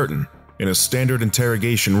of a curtain in a standard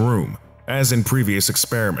interrogation room, as in previous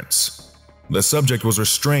experiments. The subject was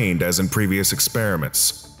restrained as in previous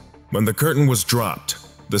experiments. When the curtain was dropped,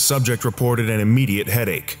 the subject reported an immediate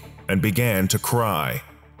headache and began to cry.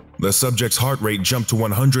 The subject's heart rate jumped to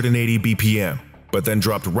 180 BPM, but then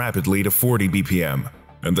dropped rapidly to 40 BPM,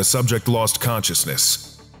 and the subject lost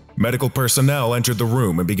consciousness. Medical personnel entered the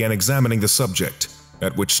room and began examining the subject,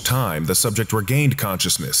 at which time the subject regained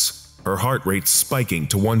consciousness, her heart rate spiking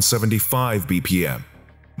to 175 BPM.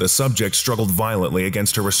 The subject struggled violently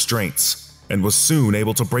against her restraints, and was soon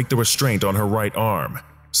able to break the restraint on her right arm,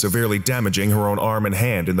 severely damaging her own arm and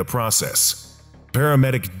hand in the process.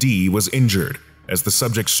 Paramedic D was injured, as the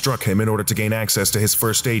subject struck him in order to gain access to his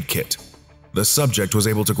first aid kit. The subject was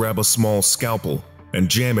able to grab a small scalpel and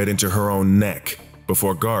jam it into her own neck,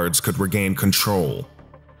 before guards could regain control.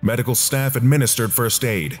 Medical staff administered first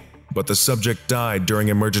aid, but the subject died during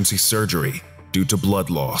emergency surgery due to blood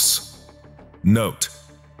loss. Note: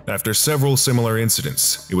 after several similar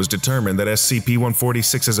incidents, it was determined that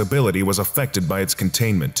SCP-146's ability was affected by its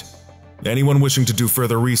containment. Anyone wishing to do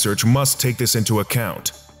further research must take this into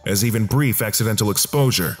account, as even brief accidental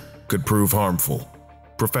exposure could prove harmful.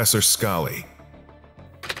 Professor Scully.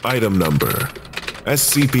 Item Number: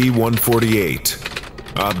 SCP-148.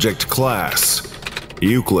 Object Class: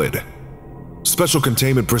 Euclid. Special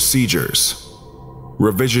Containment Procedures.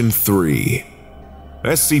 Revision 3.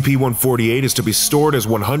 SCP-148 is to be stored as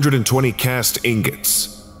 120 cast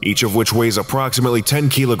ingots, each of which weighs approximately 10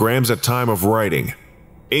 kilograms at time of writing.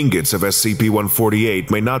 Ingots of SCP-148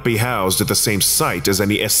 may not be housed at the same site as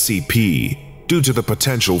any SCP, due to the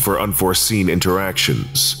potential for unforeseen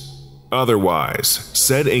interactions. Otherwise,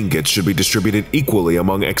 said ingots should be distributed equally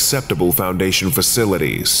among acceptable Foundation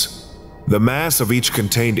facilities. The mass of each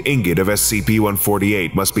contained ingot of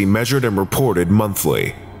SCP-148 must be measured and reported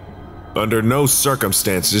monthly. Under no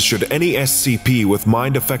circumstances should any SCP with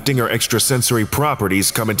mind-affecting or extrasensory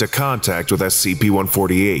properties come into contact with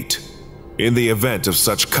SCP-148. In the event of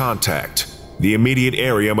such contact, the immediate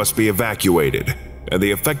area must be evacuated, and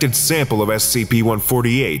the affected sample of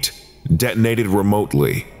SCP-148 detonated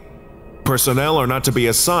remotely. Personnel are not to be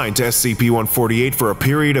assigned to SCP-148 for a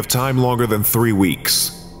period of time longer than 3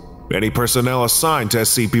 weeks. Any personnel assigned to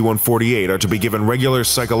SCP-148 are to be given regular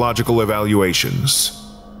psychological evaluations.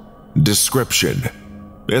 Description: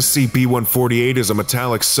 SCP-148 is a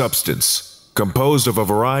metallic substance, composed of a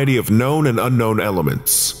variety of known and unknown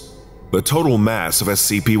elements. The total mass of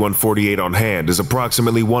SCP-148 on hand is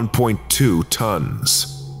approximately 1.2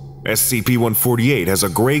 tons. SCP-148 has a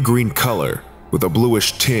gray-green color with a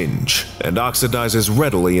bluish tinge and oxidizes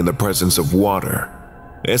readily in the presence of water.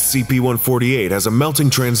 SCP-148 has a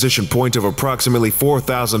melting transition point of approximately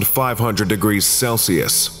 4,500 degrees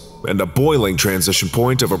Celsius and a boiling transition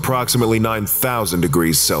point of approximately 9,000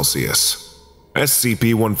 degrees Celsius.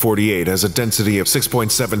 SCP-148 has a density of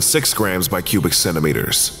 6.76 grams by cubic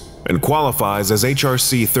centimeters and qualifies as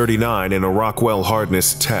HRC-39 in a Rockwell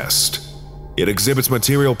hardness test. It exhibits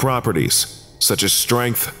material properties such as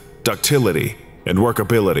strength, ductility, and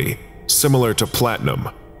workability, similar to platinum.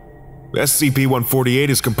 SCP-148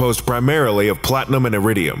 is composed primarily of platinum and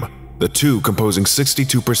iridium, the two composing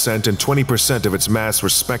 62% and 20% of its mass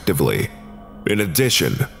respectively. In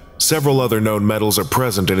addition, several other known metals are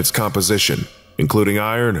present in its composition, including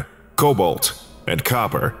iron, cobalt, and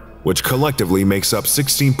copper, which collectively makes up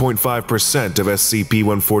 16.5% of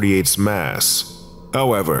SCP-148's mass.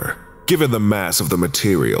 However, given the mass of the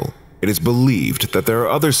material, it is believed that there are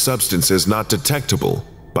other substances not detectable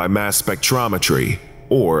by mass spectrometry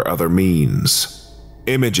or other means.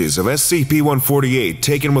 Images of SCP-148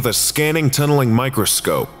 taken with a scanning tunneling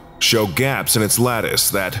microscope show gaps in its lattice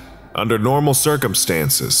that, under normal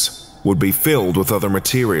circumstances, would be filled with other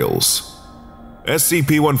materials.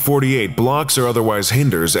 SCP-148 blocks or otherwise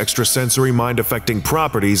hinders extrasensory mind-affecting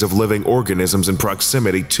properties of living organisms in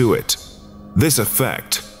proximity to it. This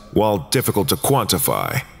effect, while difficult to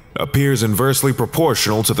quantify, appears inversely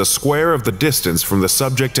proportional to the square of the distance from the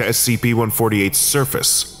subject to SCP-148's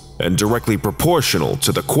surface, and directly proportional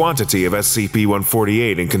to the quantity of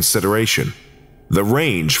SCP-148 in consideration. The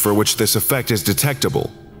range for which this effect is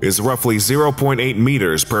detectable is roughly 0.8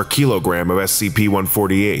 meters per kilogram of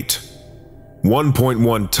SCP-148.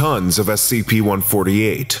 1.1 tons of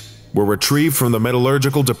SCP-148 were retrieved from the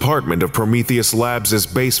Metallurgical Department of Prometheus Labs'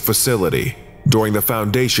 base facility during the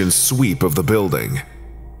Foundation's sweep of the building.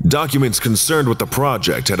 Documents concerned with the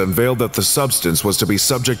project had unveiled that the substance was to be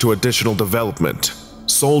subject to additional development,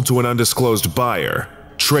 sold to an undisclosed buyer,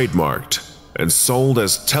 trademarked, and sold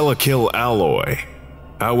as Telekill alloy.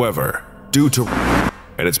 However, due to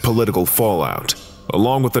and its political fallout,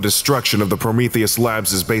 along with the destruction of the Prometheus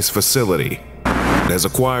Labs' base facility, it has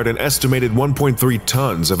acquired an estimated 1.3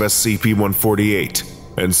 tons of SCP-148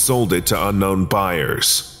 and sold it to unknown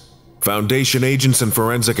buyers. Foundation agents and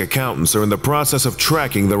forensic accountants are in the process of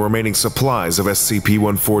tracking the remaining supplies of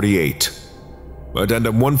SCP-148.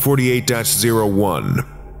 Addendum 148-01.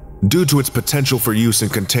 Due to its potential for use in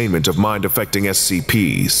containment of mind-affecting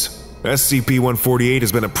SCPs, SCP-148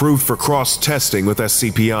 has been approved for cross-testing with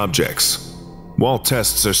SCP objects. While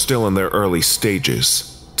tests are still in their early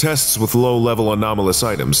stages, tests with low-level anomalous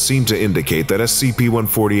items seem to indicate that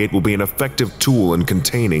SCP-148 will be an effective tool in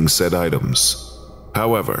containing said items.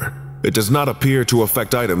 However, it does not appear to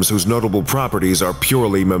affect items whose notable properties are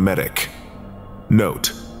purely mimetic.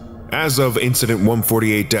 Note: as of Incident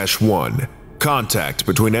 148-1, contact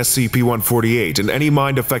between SCP-148 and any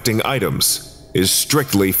mind-affecting items is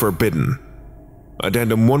strictly forbidden.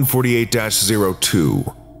 Addendum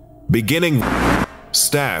 148-02. Beginning,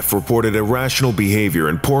 staff reported irrational behavior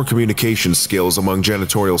and poor communication skills among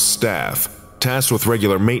janitorial staff tasked with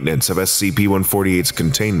regular maintenance of SCP-148's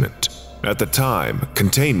containment. At the time,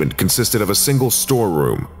 containment consisted of a single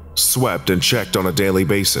storeroom, swept and checked on a daily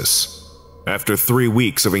basis. After 3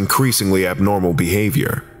 weeks of increasingly abnormal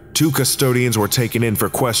behavior, 2 custodians were taken in for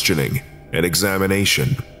questioning and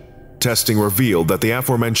examination. Testing revealed that the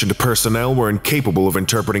aforementioned personnel were incapable of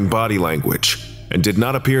interpreting body language and did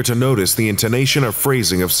not appear to notice the intonation or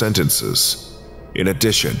phrasing of sentences. In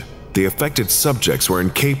addition, the affected subjects were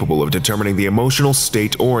incapable of determining the emotional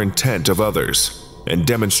state or intent of others and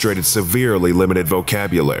demonstrated severely limited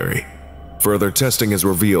vocabulary. Further testing has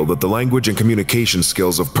revealed that the language and communication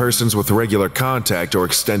skills of persons with regular contact or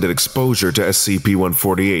extended exposure to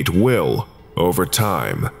SCP-148 will, over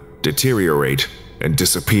time, deteriorate and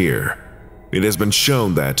disappear. It has been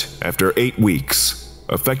shown that, after 8 weeks,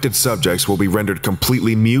 affected subjects will be rendered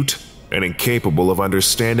completely mute and incapable of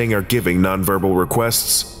understanding or giving nonverbal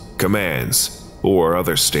requests, commands, or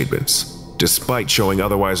other statements, despite showing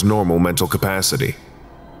otherwise normal mental capacity.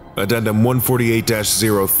 Addendum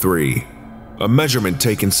 148-03. A measurement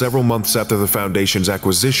taken several months after the Foundation's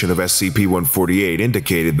acquisition of SCP-148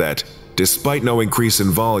 indicated that, despite no increase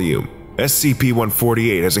in volume,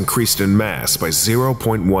 SCP-148 has increased in mass by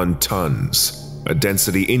 0.1 tons, a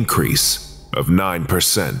density increase of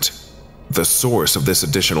 9%. The source of this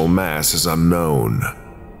additional mass is unknown.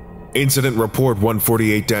 Incident Report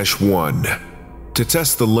 148-1. To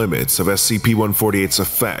test the limits of SCP-148's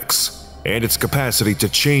effects and its capacity to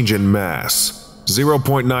change in mass,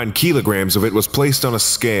 0.9 kilograms of it was placed on a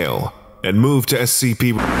scale and moved to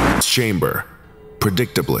SCP chamber.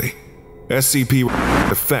 Predictably, SCP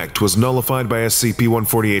effect was nullified by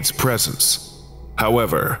SCP-148's presence.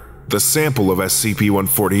 However, the sample of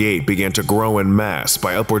SCP-148 began to grow in mass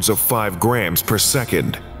by upwards of 5 grams per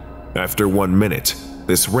second. After 1 minute,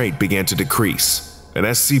 this rate began to decrease, and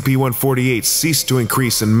SCP-148 ceased to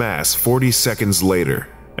increase in mass 40 seconds later,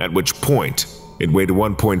 at which point it weighed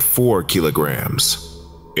 1.4 kilograms.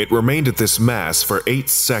 It remained at this mass for 8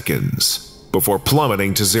 seconds, before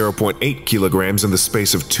plummeting to 0.8 kilograms in the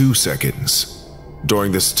space of 2 seconds.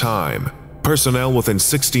 During this time, personnel within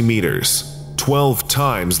 60 meters, 12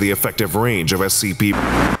 times the effective range of SCP,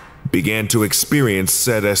 began to experience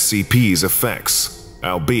said SCP's effects,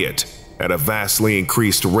 albeit at a vastly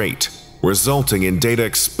increased rate, resulting in data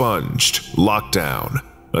expunged, lockdown,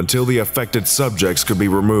 until the affected subjects could be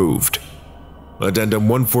removed. Addendum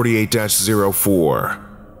 148-04.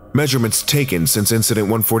 Measurements taken since Incident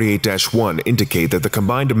 148-1 indicate that the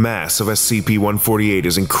combined mass of SCP-148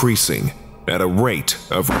 is increasing at a rate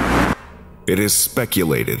of... It is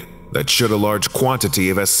speculated that should a large quantity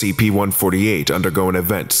of SCP-148 undergo an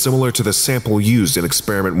event similar to the sample used in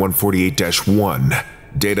Experiment 148-1,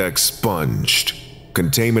 data expunged,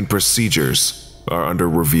 containment procedures are under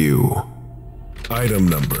review. Item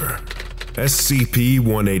Number: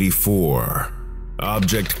 SCP-184.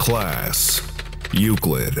 Object Class: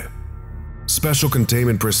 Euclid. Special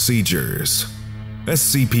Containment Procedures: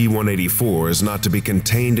 SCP-184 is not to be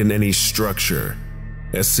contained in any structure.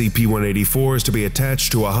 SCP-184 is to be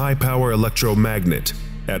attached to a high-power electromagnet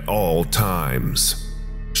at all times.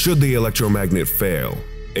 Should the electromagnet fail,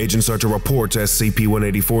 agents are to report to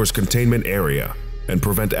SCP-184's containment area and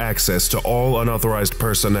prevent access to all unauthorized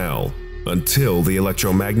personnel until the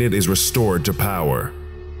electromagnet is restored to power.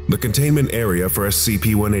 The containment area for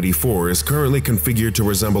SCP-184 is currently configured to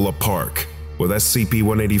resemble a park, with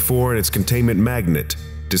SCP-184 and its containment magnet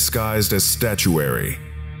disguised as statuary.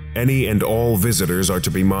 Any and all visitors are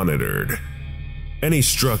to be monitored. Any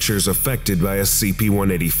structures affected by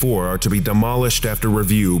SCP-184 are to be demolished after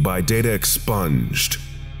review by data expunged.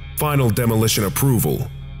 Final demolition approval,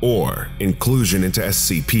 or inclusion into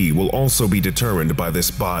SCP, will also be determined by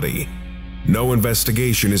this body. No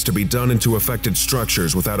investigation is to be done into affected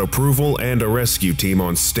structures without approval and a rescue team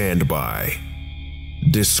on standby.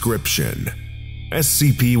 Description: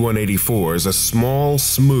 SCP-184 is a small,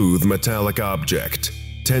 smooth metallic object,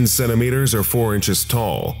 10 centimeters or 4 inches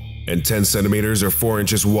tall, and 10 centimeters or 4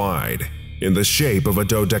 inches wide, in the shape of a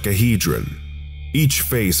dodecahedron. Each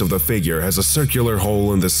face of the figure has a circular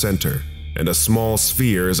hole in the center, and a small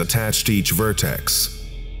sphere is attached to each vertex.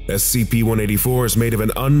 SCP-184 is made of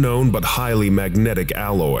an unknown but highly magnetic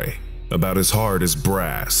alloy, about as hard as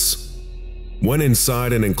brass. When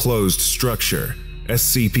inside an enclosed structure,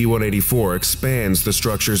 SCP-184 expands the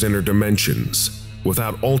structure's inner dimensions,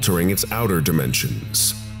 without altering its outer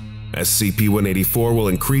dimensions. SCP-184 will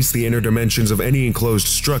increase the inner dimensions of any enclosed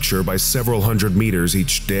structure by several hundred meters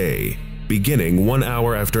each day, beginning 1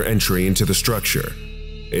 hour after entry into the structure.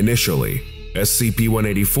 Initially,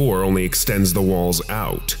 SCP-184 only extends the walls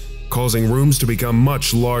out, causing rooms to become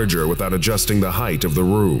much larger without adjusting the height of the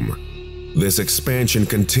room. This expansion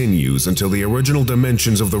continues until the original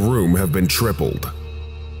dimensions of the room have been tripled.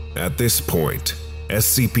 At this point,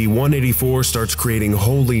 SCP-184 starts creating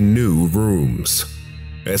wholly new rooms.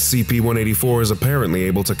 SCP-184 is apparently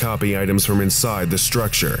able to copy items from inside the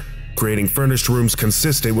structure, creating furnished rooms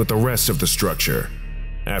consistent with the rest of the structure.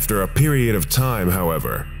 After a period of time,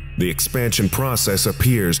 however, the expansion process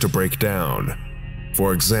appears to break down.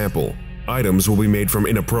 For example, items will be made from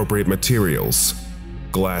inappropriate materials.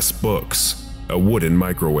 Glass books, a wooden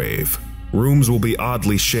microwave. Rooms will be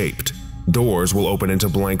oddly shaped, doors will open into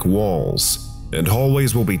blank walls, and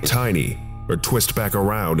hallways will be tiny or twist back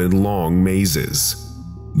around in long mazes.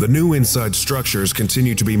 The new inside structures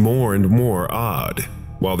continue to be more and more odd,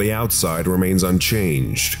 while the outside remains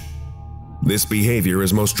unchanged. This behavior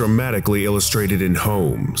is most dramatically illustrated in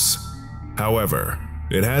homes. However,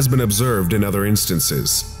 it has been observed in other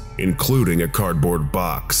instances, including a cardboard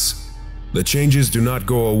box. The changes do not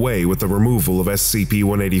go away with the removal of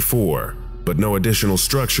SCP-184, but no additional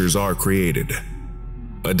structures are created.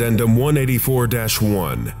 Addendum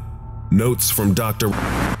 184-1. Notes from Dr.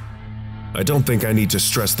 I don't think I need to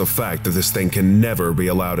stress the fact that this thing can never be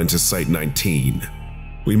allowed into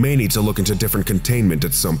Site-19. We may need to look into different containment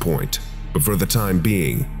at some point, but for the time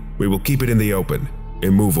being, we will keep it in the open,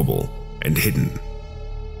 immovable, and hidden.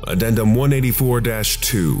 Addendum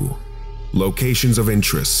 184-2. Locations of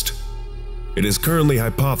Interest. It is currently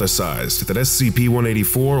hypothesized that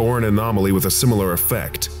SCP-184 or an anomaly with a similar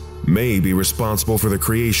effect may be responsible for the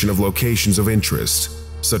creation of locations of interest,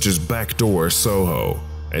 such as Backdoor Soho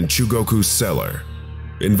and Chugoku Cellar.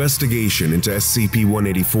 Investigation into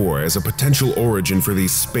SCP-184 as a potential origin for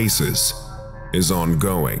these spaces is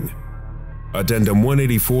ongoing. Addendum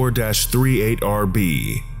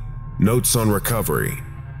 184-38RB. Notes on recovery.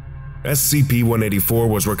 SCP-184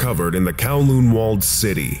 was recovered in the Kowloon-walled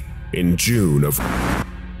city in June of.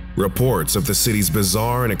 Reports of the city's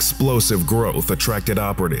bizarre and explosive growth attracted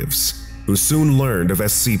operatives, who soon learned of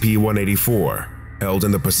SCP-184, held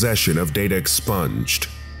in the possession of data expunged.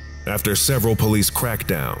 After several police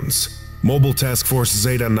crackdowns, Mobile Task Force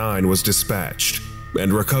Zeta-9 was dispatched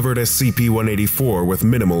and recovered SCP-184 with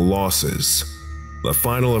minimal losses. The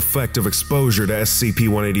final effect of exposure to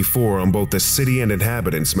SCP-184 on both the city and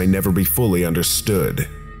inhabitants may never be fully understood,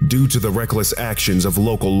 due to the reckless actions of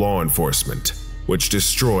local law enforcement, which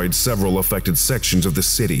destroyed several affected sections of the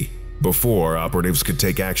city before operatives could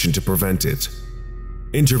take action to prevent it.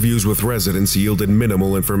 Interviews with residents yielded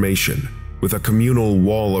minimal information, with a communal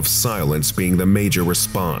wall of silence being the major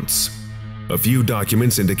response. A few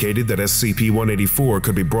documents indicated that SCP-184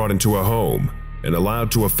 could be brought into a home and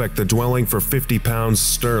allowed to affect the dwelling for 50 pounds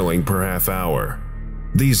sterling per half hour.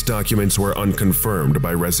 These documents were unconfirmed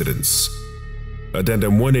by residents.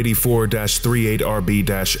 Addendum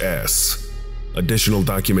 184-38RB-S. Additional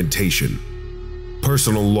documentation.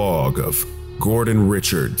 Personal log of Gordon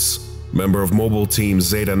Richards, member of Mobile Team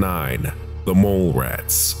Zeta-9, the Mole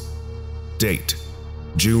Rats. Date: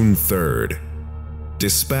 June 3rd.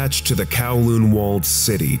 Dispatched to the Kowloon-walled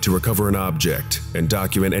city to recover an object and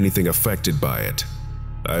document anything affected by it.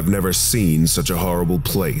 I've never seen such a horrible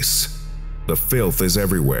place. The filth is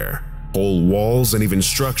everywhere, whole walls and even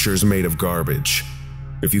structures made of garbage.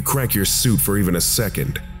 If you crack your suit for even a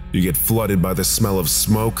second, you get flooded by the smell of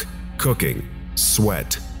smoke, cooking,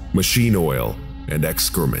 sweat, machine oil, and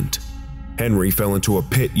excrement. Henry fell into a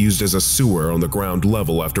pit used as a sewer on the ground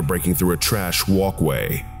level after breaking through a trash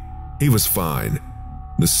walkway. He was fine.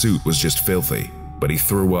 The suit was just filthy, but he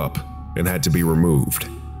threw up and had to be removed.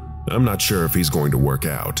 I'm not sure if he's going to work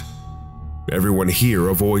out. Everyone here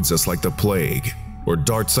avoids us like the plague, or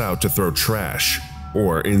darts out to throw trash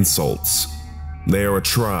or insults. They are a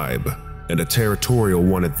tribe, and a territorial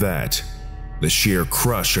one at that. The sheer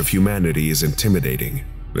crush of humanity is intimidating,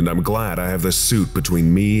 and I'm glad I have the suit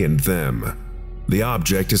between me and them. The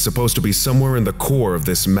object is supposed to be somewhere in the core of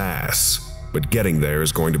this mass, but getting there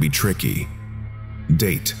is going to be tricky.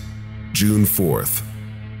 Date: June 4th.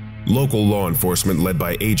 Local law enforcement led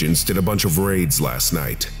by agents did a bunch of raids last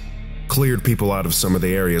night. Cleared people out of some of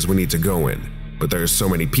the areas we need to go in, but there's so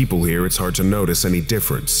many people here it's hard to notice any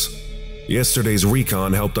difference. Yesterday's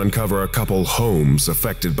recon helped uncover a couple homes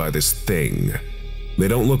affected by this thing. They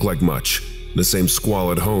don't look like much, the same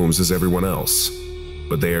squalid homes as everyone else,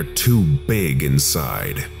 but they are too big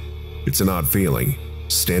inside. It's an odd feeling,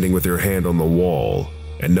 standing with your hand on the wall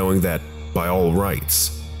and knowing that, by all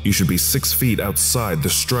rights, you should be 6 feet outside the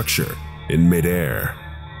structure, in midair.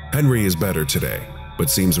 Henry is better today, but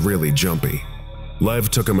seems really jumpy. Lev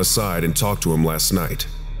took him aside and talked to him last night,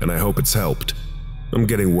 and I hope it's helped. I'm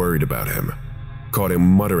getting worried about him. Caught him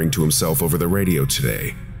muttering to himself over the radio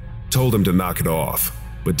today. Told him to knock it off,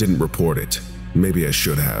 but didn't report it. Maybe I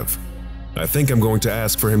should have. I think I'm going to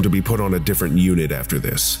ask for him to be put on a different unit after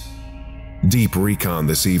this. Deep recon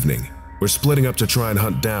this evening. We're splitting up to try and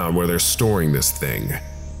hunt down where they're storing this thing.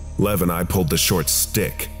 Lev and I pulled the short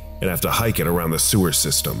stick and have to hike it around the sewer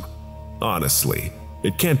system. Honestly,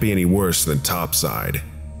 it can't be any worse than topside.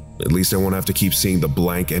 At least I won't have to keep seeing the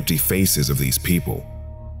blank, empty faces of these people.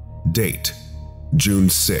 Date: June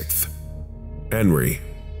 6th. Henry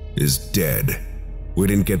is dead. We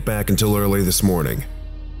didn't get back until early this morning.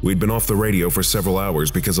 We'd been off the radio for several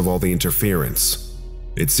hours because of all the interference.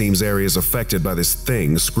 It seems areas affected by this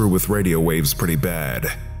thing screw with radio waves pretty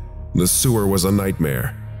bad. The sewer was a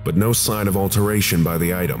nightmare, but no sign of alteration by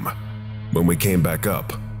the item. When we came back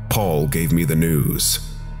up, Paul gave me the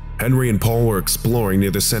news. Henry and Paul were exploring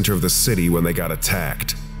near the center of the city when they got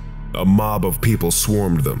attacked. A mob of people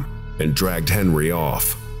swarmed them and dragged Henry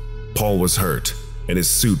off. Paul was hurt, and his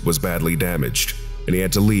suit was badly damaged, and he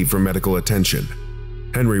had to leave for medical attention.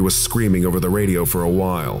 Henry was screaming over the radio for a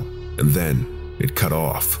while, and then it cut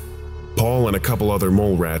off. Paul and a couple other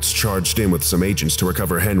mole rats charged in with some agents to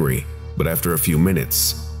recover Henry, but after a few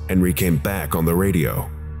minutes, Henry came back on the radio.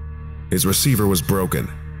 His receiver was broken,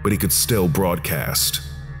 but he could still broadcast.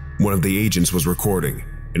 One of the agents was recording,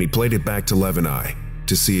 and he played it back to Lev and I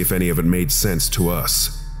to see if any of it made sense to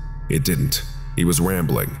us. It didn't. He was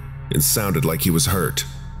rambling and sounded like he was hurt.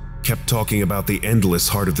 Kept talking about the endless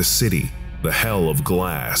heart of the city, the hell of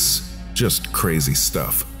glass, just crazy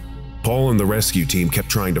stuff. Paul and the rescue team kept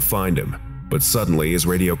trying to find him, but suddenly his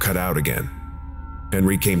radio cut out again.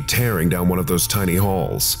 Henry came tearing down one of those tiny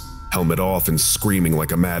halls, helmet off and screaming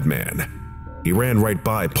like a madman. He ran right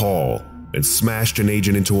by Paul and smashed an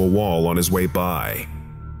agent into a wall on his way by.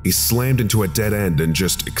 He slammed into a dead end and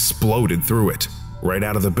just exploded through it, right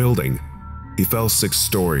out of the building. He fell 6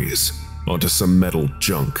 stories onto some metal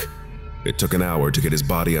junk. It took an hour to get his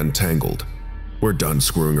body untangled. We're done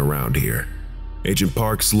screwing around here. Agent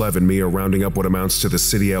Parks, Lev, and me are rounding up what amounts to the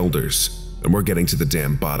city elders, and we're getting to the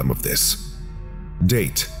damn bottom of this.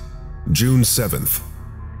 Date: June 7th.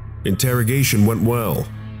 Interrogation went well.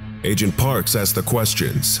 Agent Parks asked the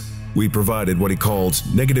questions. We provided what he called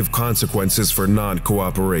negative consequences for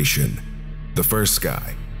non-cooperation. The first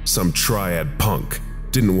guy, some triad punk,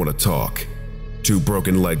 didn't want to talk. 2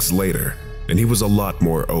 broken legs later, and he was a lot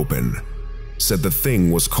more open. Said the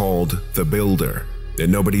thing was called the Builder,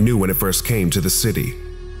 and nobody knew when it first came to the city.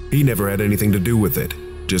 He never had anything to do with it,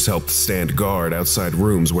 just helped stand guard outside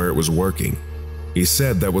rooms where it was working. He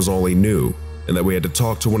said that was all he knew, and that we had to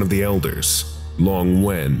talk to one of the elders, Long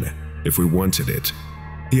Wen, if we wanted it.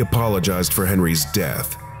 He apologized for Henry's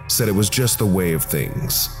death, said it was just the way of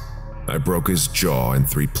things. I broke his jaw in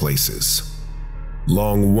 3 places.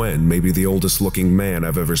 Long Wen may be the oldest looking man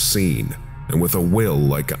I've ever seen, and with a will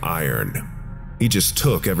like iron. He just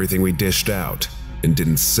took everything we dished out and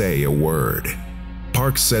didn't say a word.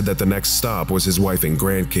 Parks said that the next stop was his wife and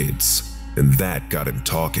grandkids, and that got him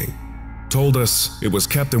talking. Told us it was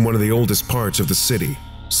kept in one of the oldest parts of the city,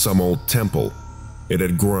 some old temple. It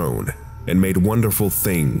had grown and made wonderful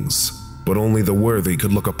things, but only the worthy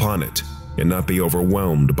could look upon it and not be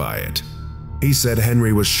overwhelmed by it. He said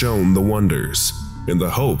Henry was shown the wonders, in the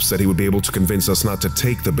hopes that he would be able to convince us not to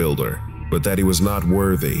take the Builder, but that he was not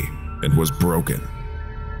worthy and was broken.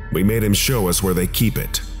 We made him show us where they keep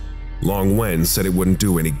it. Long Wen said it wouldn't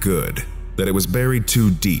do any good, that it was buried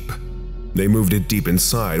too deep. They moved it deep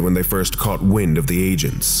inside when they first caught wind of the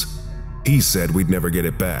agents. He said we'd never get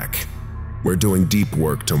it back. We're doing deep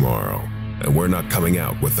work tomorrow, and we're not coming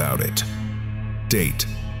out without it. Date: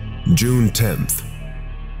 June 10th.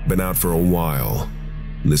 Been out for a while.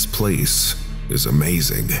 This place is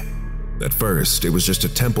amazing. At first, it was just a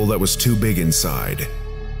temple that was too big inside.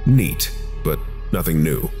 Neat, but nothing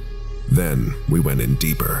new. Then we went in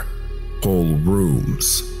deeper. Whole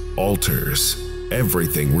rooms, altars,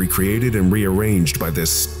 everything recreated and rearranged by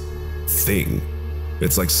this thing.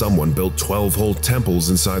 It's like someone built 12 whole temples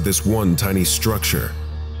inside this one tiny structure.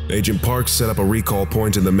 Agent Parks set up a recall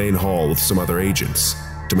point in the main hall with some other agents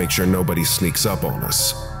to make sure nobody sneaks up on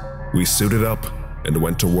us. We suited up and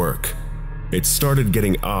went to work. It started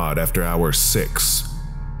getting odd after hour 6.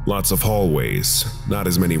 Lots of hallways, not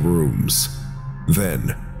as many rooms.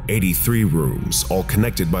 Then, 83 rooms, all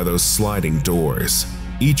connected by those sliding doors,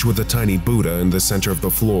 each with a tiny Buddha in the center of the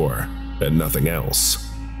floor, and nothing else.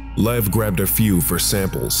 Lev grabbed a few for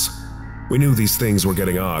samples. We knew these things were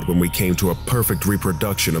getting odd when we came to a perfect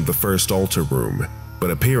reproduction of the first altar room,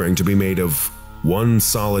 but appearing to be made of one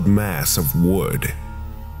solid mass of wood.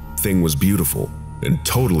 Thing was beautiful and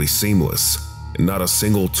totally seamless, and not a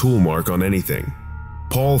single tool mark on anything.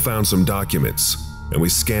 Paul found some documents, and we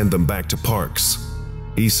scanned them back to Parks.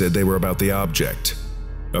 He said they were about the object.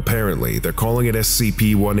 Apparently, they're calling it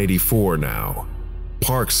SCP-184 now.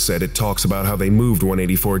 Parks said it talks about how they moved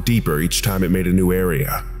 184 deeper each time it made a new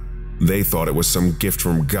area. They thought it was some gift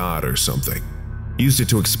from God or something. Used it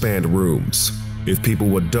to expand rooms, if people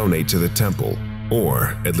would donate to the temple,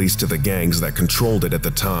 or at least to the gangs that controlled it at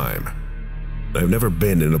the time. I've never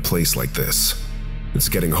been in a place like this. It's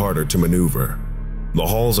getting harder to maneuver. The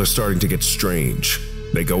halls are starting to get strange.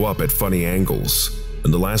 They go up at funny angles,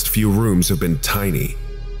 and the last few rooms have been tiny.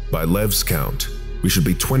 By Lev's count, we should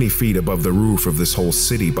be 20 feet above the roof of this whole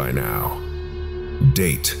city by now.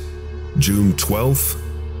 Date: June 12th?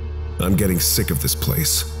 I'm getting sick of this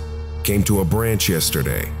place. Came to a branch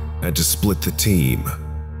yesterday, had to split the team.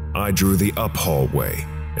 I drew the up hallway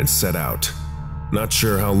and set out. Not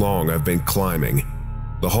sure how long I've been climbing.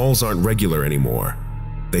 The halls aren't regular anymore.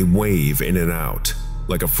 They wave in and out,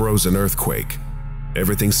 like a frozen earthquake.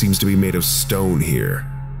 Everything seems to be made of stone here.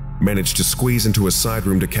 Managed to squeeze into a side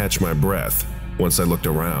room to catch my breath. Once I looked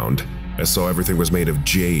around, I saw everything was made of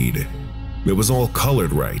jade. It was all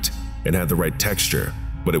colored right and had the right texture,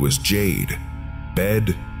 but it was jade.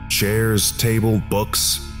 Bed, chairs, table,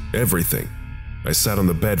 books, everything. I sat on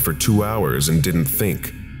the bed for 2 hours and didn't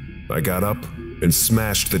think. I got up and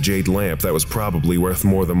smashed the jade lamp that was probably worth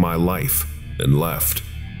more than my life, and left.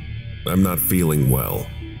 I'm not feeling well.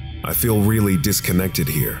 I feel really disconnected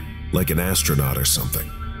here, like an astronaut or something.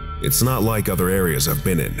 It's not like other areas I've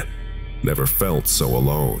been in. Never felt so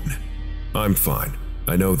alone. I'm fine,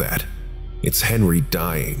 I know that. It's Henry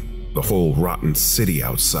dying, the whole rotten city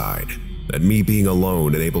outside, and me being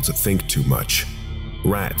alone and able to think too much.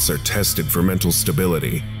 Rats are tested for mental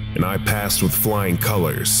stability, and I passed with flying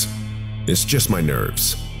colors. It's just my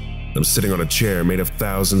nerves. I'm sitting on a chair made of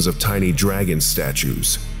thousands of tiny dragon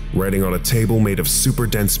statues, writing on a table made of super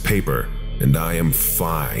dense paper, and I am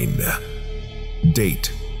fine.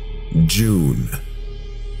 Date: June.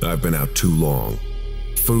 I've been out too long.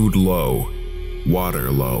 Food low, water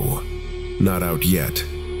low. Not out yet,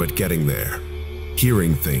 but getting there.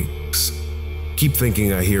 Hearing things. Keep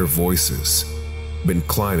thinking I hear voices. Been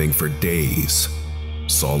climbing for days.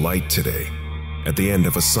 Saw light today. At the end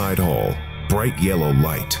of a side hall, bright yellow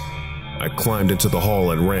light. I climbed into the hall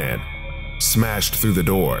and ran. Smashed through the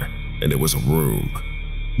door, and it was a room.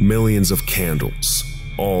 Millions of candles,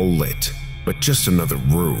 all lit, but just another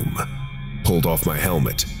room. Pulled off my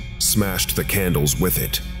helmet, smashed the candles with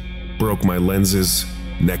it. Broke my lenses,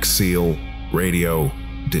 neck seal, radio,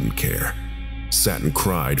 didn't care. Sat and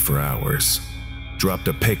cried for hours. Dropped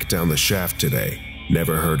a pick down the shaft today,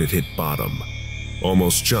 never heard it hit bottom.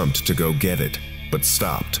 Almost jumped to go get it, but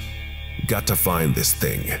stopped. Got to find this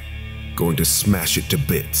thing. Going to smash it to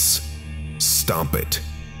bits. Stomp it.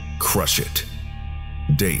 Crush it.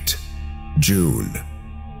 Date: June.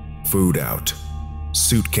 Food out.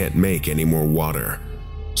 Suit can't make any more water.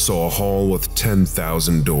 Saw a hall with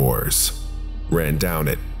 10,000 doors. Ran down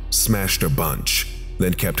it, smashed a bunch,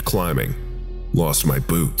 then kept climbing. Lost my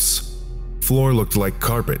boots. Floor looked like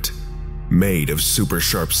carpet, made of super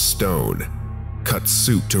sharp stone. Cut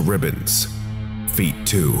suit to ribbons. Feet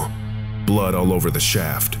too. Blood all over the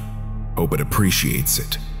shaft. Hope it appreciates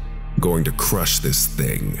it. Going to crush this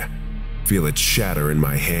thing. Feel it shatter in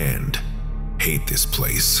my hand. Hate this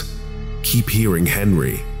place. Keep hearing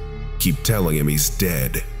Henry. Keep telling him he's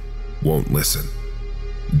dead. Won't listen.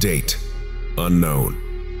 Date: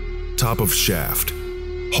 unknown. Top of shaft.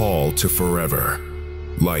 Hall to forever.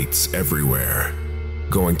 Lights everywhere.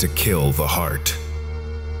 Going to kill the heart.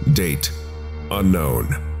 Date: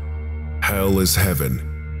 unknown. Hell is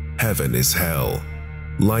heaven. Heaven is hell.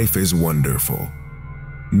 Life is wonderful.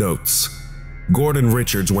 Notes: Gordon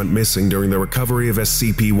Richards went missing during the recovery of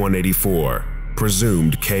SCP-184,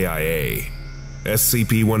 presumed KIA.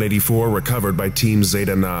 SCP-184 recovered by Team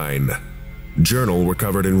Zeta-9. Journal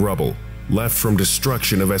recovered in rubble, left from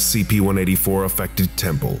destruction of SCP-184 affected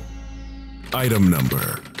temple. Item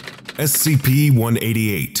number: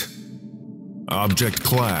 SCP-188. Object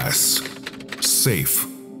Class: Safe.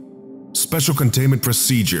 Special Containment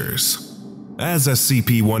Procedures: As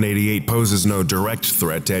SCP-188 poses no direct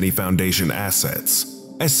threat to any Foundation assets,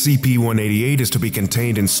 SCP-188 is to be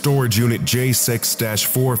contained in Storage Unit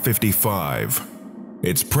J6-455.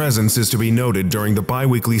 Its presence is to be noted during the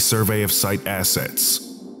bi-weekly survey of site assets.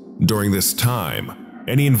 During this time,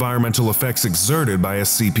 any environmental effects exerted by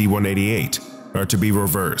SCP-188 are to be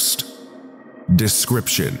reversed.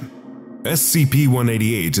 Description: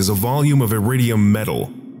 SCP-188 is a volume of iridium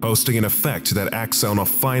metal hosting an effect that acts on a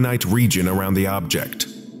finite region around the object.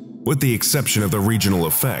 With the exception of the regional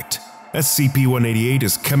effect, SCP-188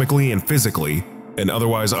 is chemically and physically an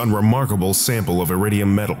otherwise unremarkable sample of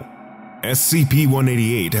iridium metal.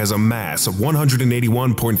 SCP-188 has a mass of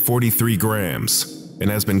 181.43 grams and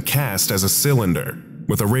has been cast as a cylinder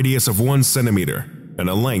with a radius of 1 centimeter and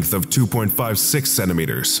a length of 2.56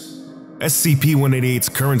 centimeters. SCP-188's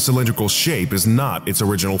current cylindrical shape is not its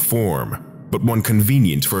original form, but one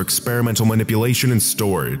convenient for experimental manipulation and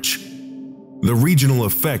storage. The regional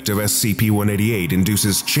effect of SCP-188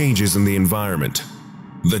 induces changes in the environment.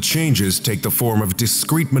 The changes take the form of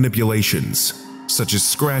discrete manipulations, such as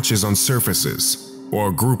scratches on surfaces,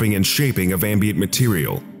 or grouping and shaping of ambient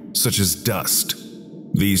material, such as dust.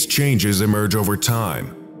 These changes emerge over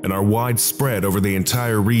time and are widespread over the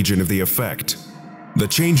entire region of the effect. The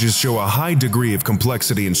changes show a high degree of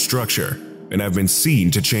complexity and structure, and have been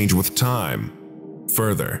seen to change with time.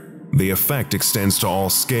 Further, the effect extends to all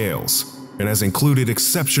scales, and has included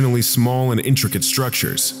exceptionally small and intricate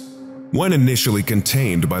structures. When initially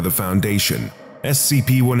contained by the Foundation,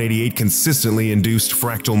 SCP-188 consistently induced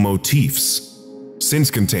fractal motifs.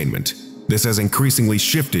 Since containment, this has increasingly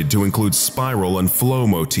shifted to include spiral and flow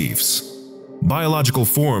motifs. Biological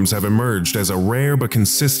forms have emerged as a rare but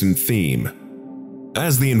consistent theme.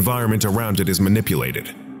 As the environment around it is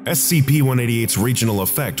manipulated, SCP-188's regional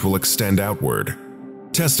effect will extend outward.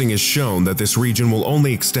 Testing has shown that this region will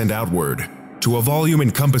only extend outward to a volume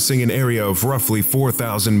encompassing an area of roughly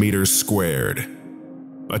 4,000 meters squared.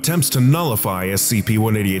 Attempts to nullify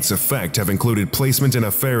SCP-188's effect have included placement in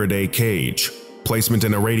a Faraday cage, placement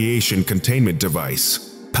in a radiation containment device,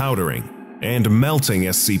 powdering, and melting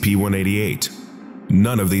SCP-188.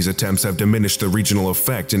 None of these attempts have diminished the regional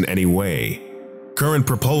effect in any way. Current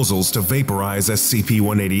proposals to vaporize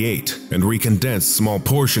SCP-188 and recondense small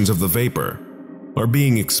portions of the vapor are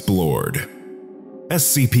being explored.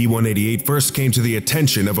 SCP-188 first came to the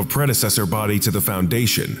attention of a predecessor body to the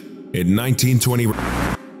Foundation in 1920,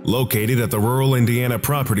 located at the rural Indiana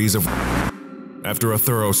properties of. After a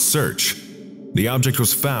thorough search, the object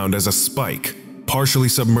was found as a spike, partially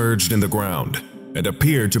submerged in the ground, and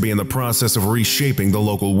appeared to be in the process of reshaping the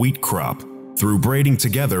local wheat crop through braiding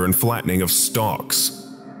together and flattening of stalks.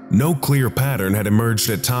 No clear pattern had emerged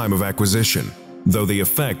at time of acquisition, though the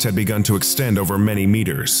effect had begun to extend over many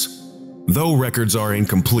meters. Though records are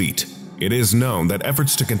incomplete, it is known that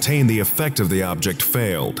efforts to contain the effect of the object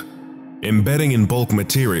failed. Embedding in bulk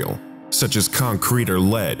material, such as concrete or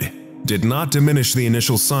lead, did not diminish the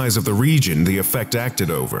initial size of the region the effect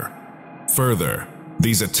acted over. Further,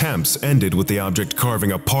 these attempts ended with the object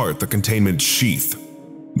carving apart the containment sheath.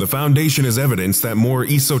 The Foundation has evidence that more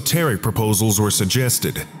esoteric proposals were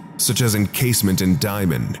suggested, such as encasement in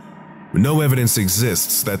diamond. No evidence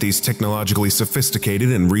exists that these technologically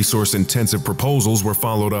sophisticated and resource-intensive proposals were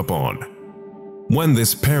followed up on. When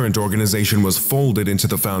this parent organization was folded into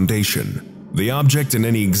the Foundation, the object and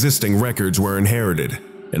any existing records were inherited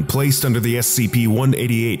and placed under the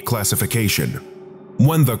SCP-188 classification.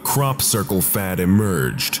 When the crop circle fad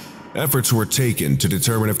emerged, efforts were taken to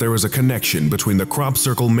determine if there was a connection between the crop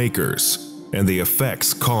circle makers and the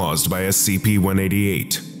effects caused by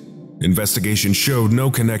SCP-188. Investigation showed no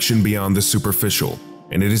connection beyond the superficial,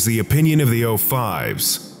 and it is the opinion of the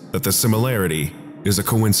O5s that the similarity is a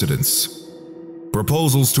coincidence.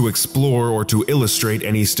 Proposals to explore or to illustrate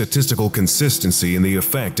any statistical consistency in the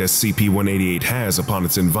effect SCP-188 has upon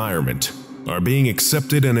its environment are being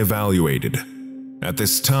accepted and evaluated. At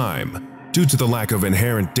this time, due to the lack of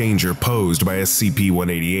inherent danger posed by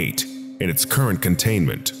SCP-188 and its current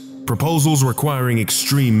containment, proposals requiring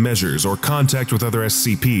extreme measures or contact with other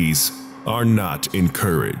SCPs are not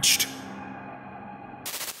encouraged.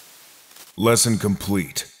 Lesson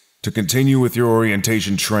complete. To continue with your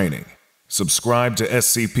orientation training, subscribe to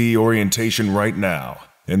SCP Orientation right now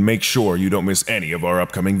and make sure you don't miss any of our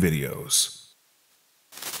upcoming videos.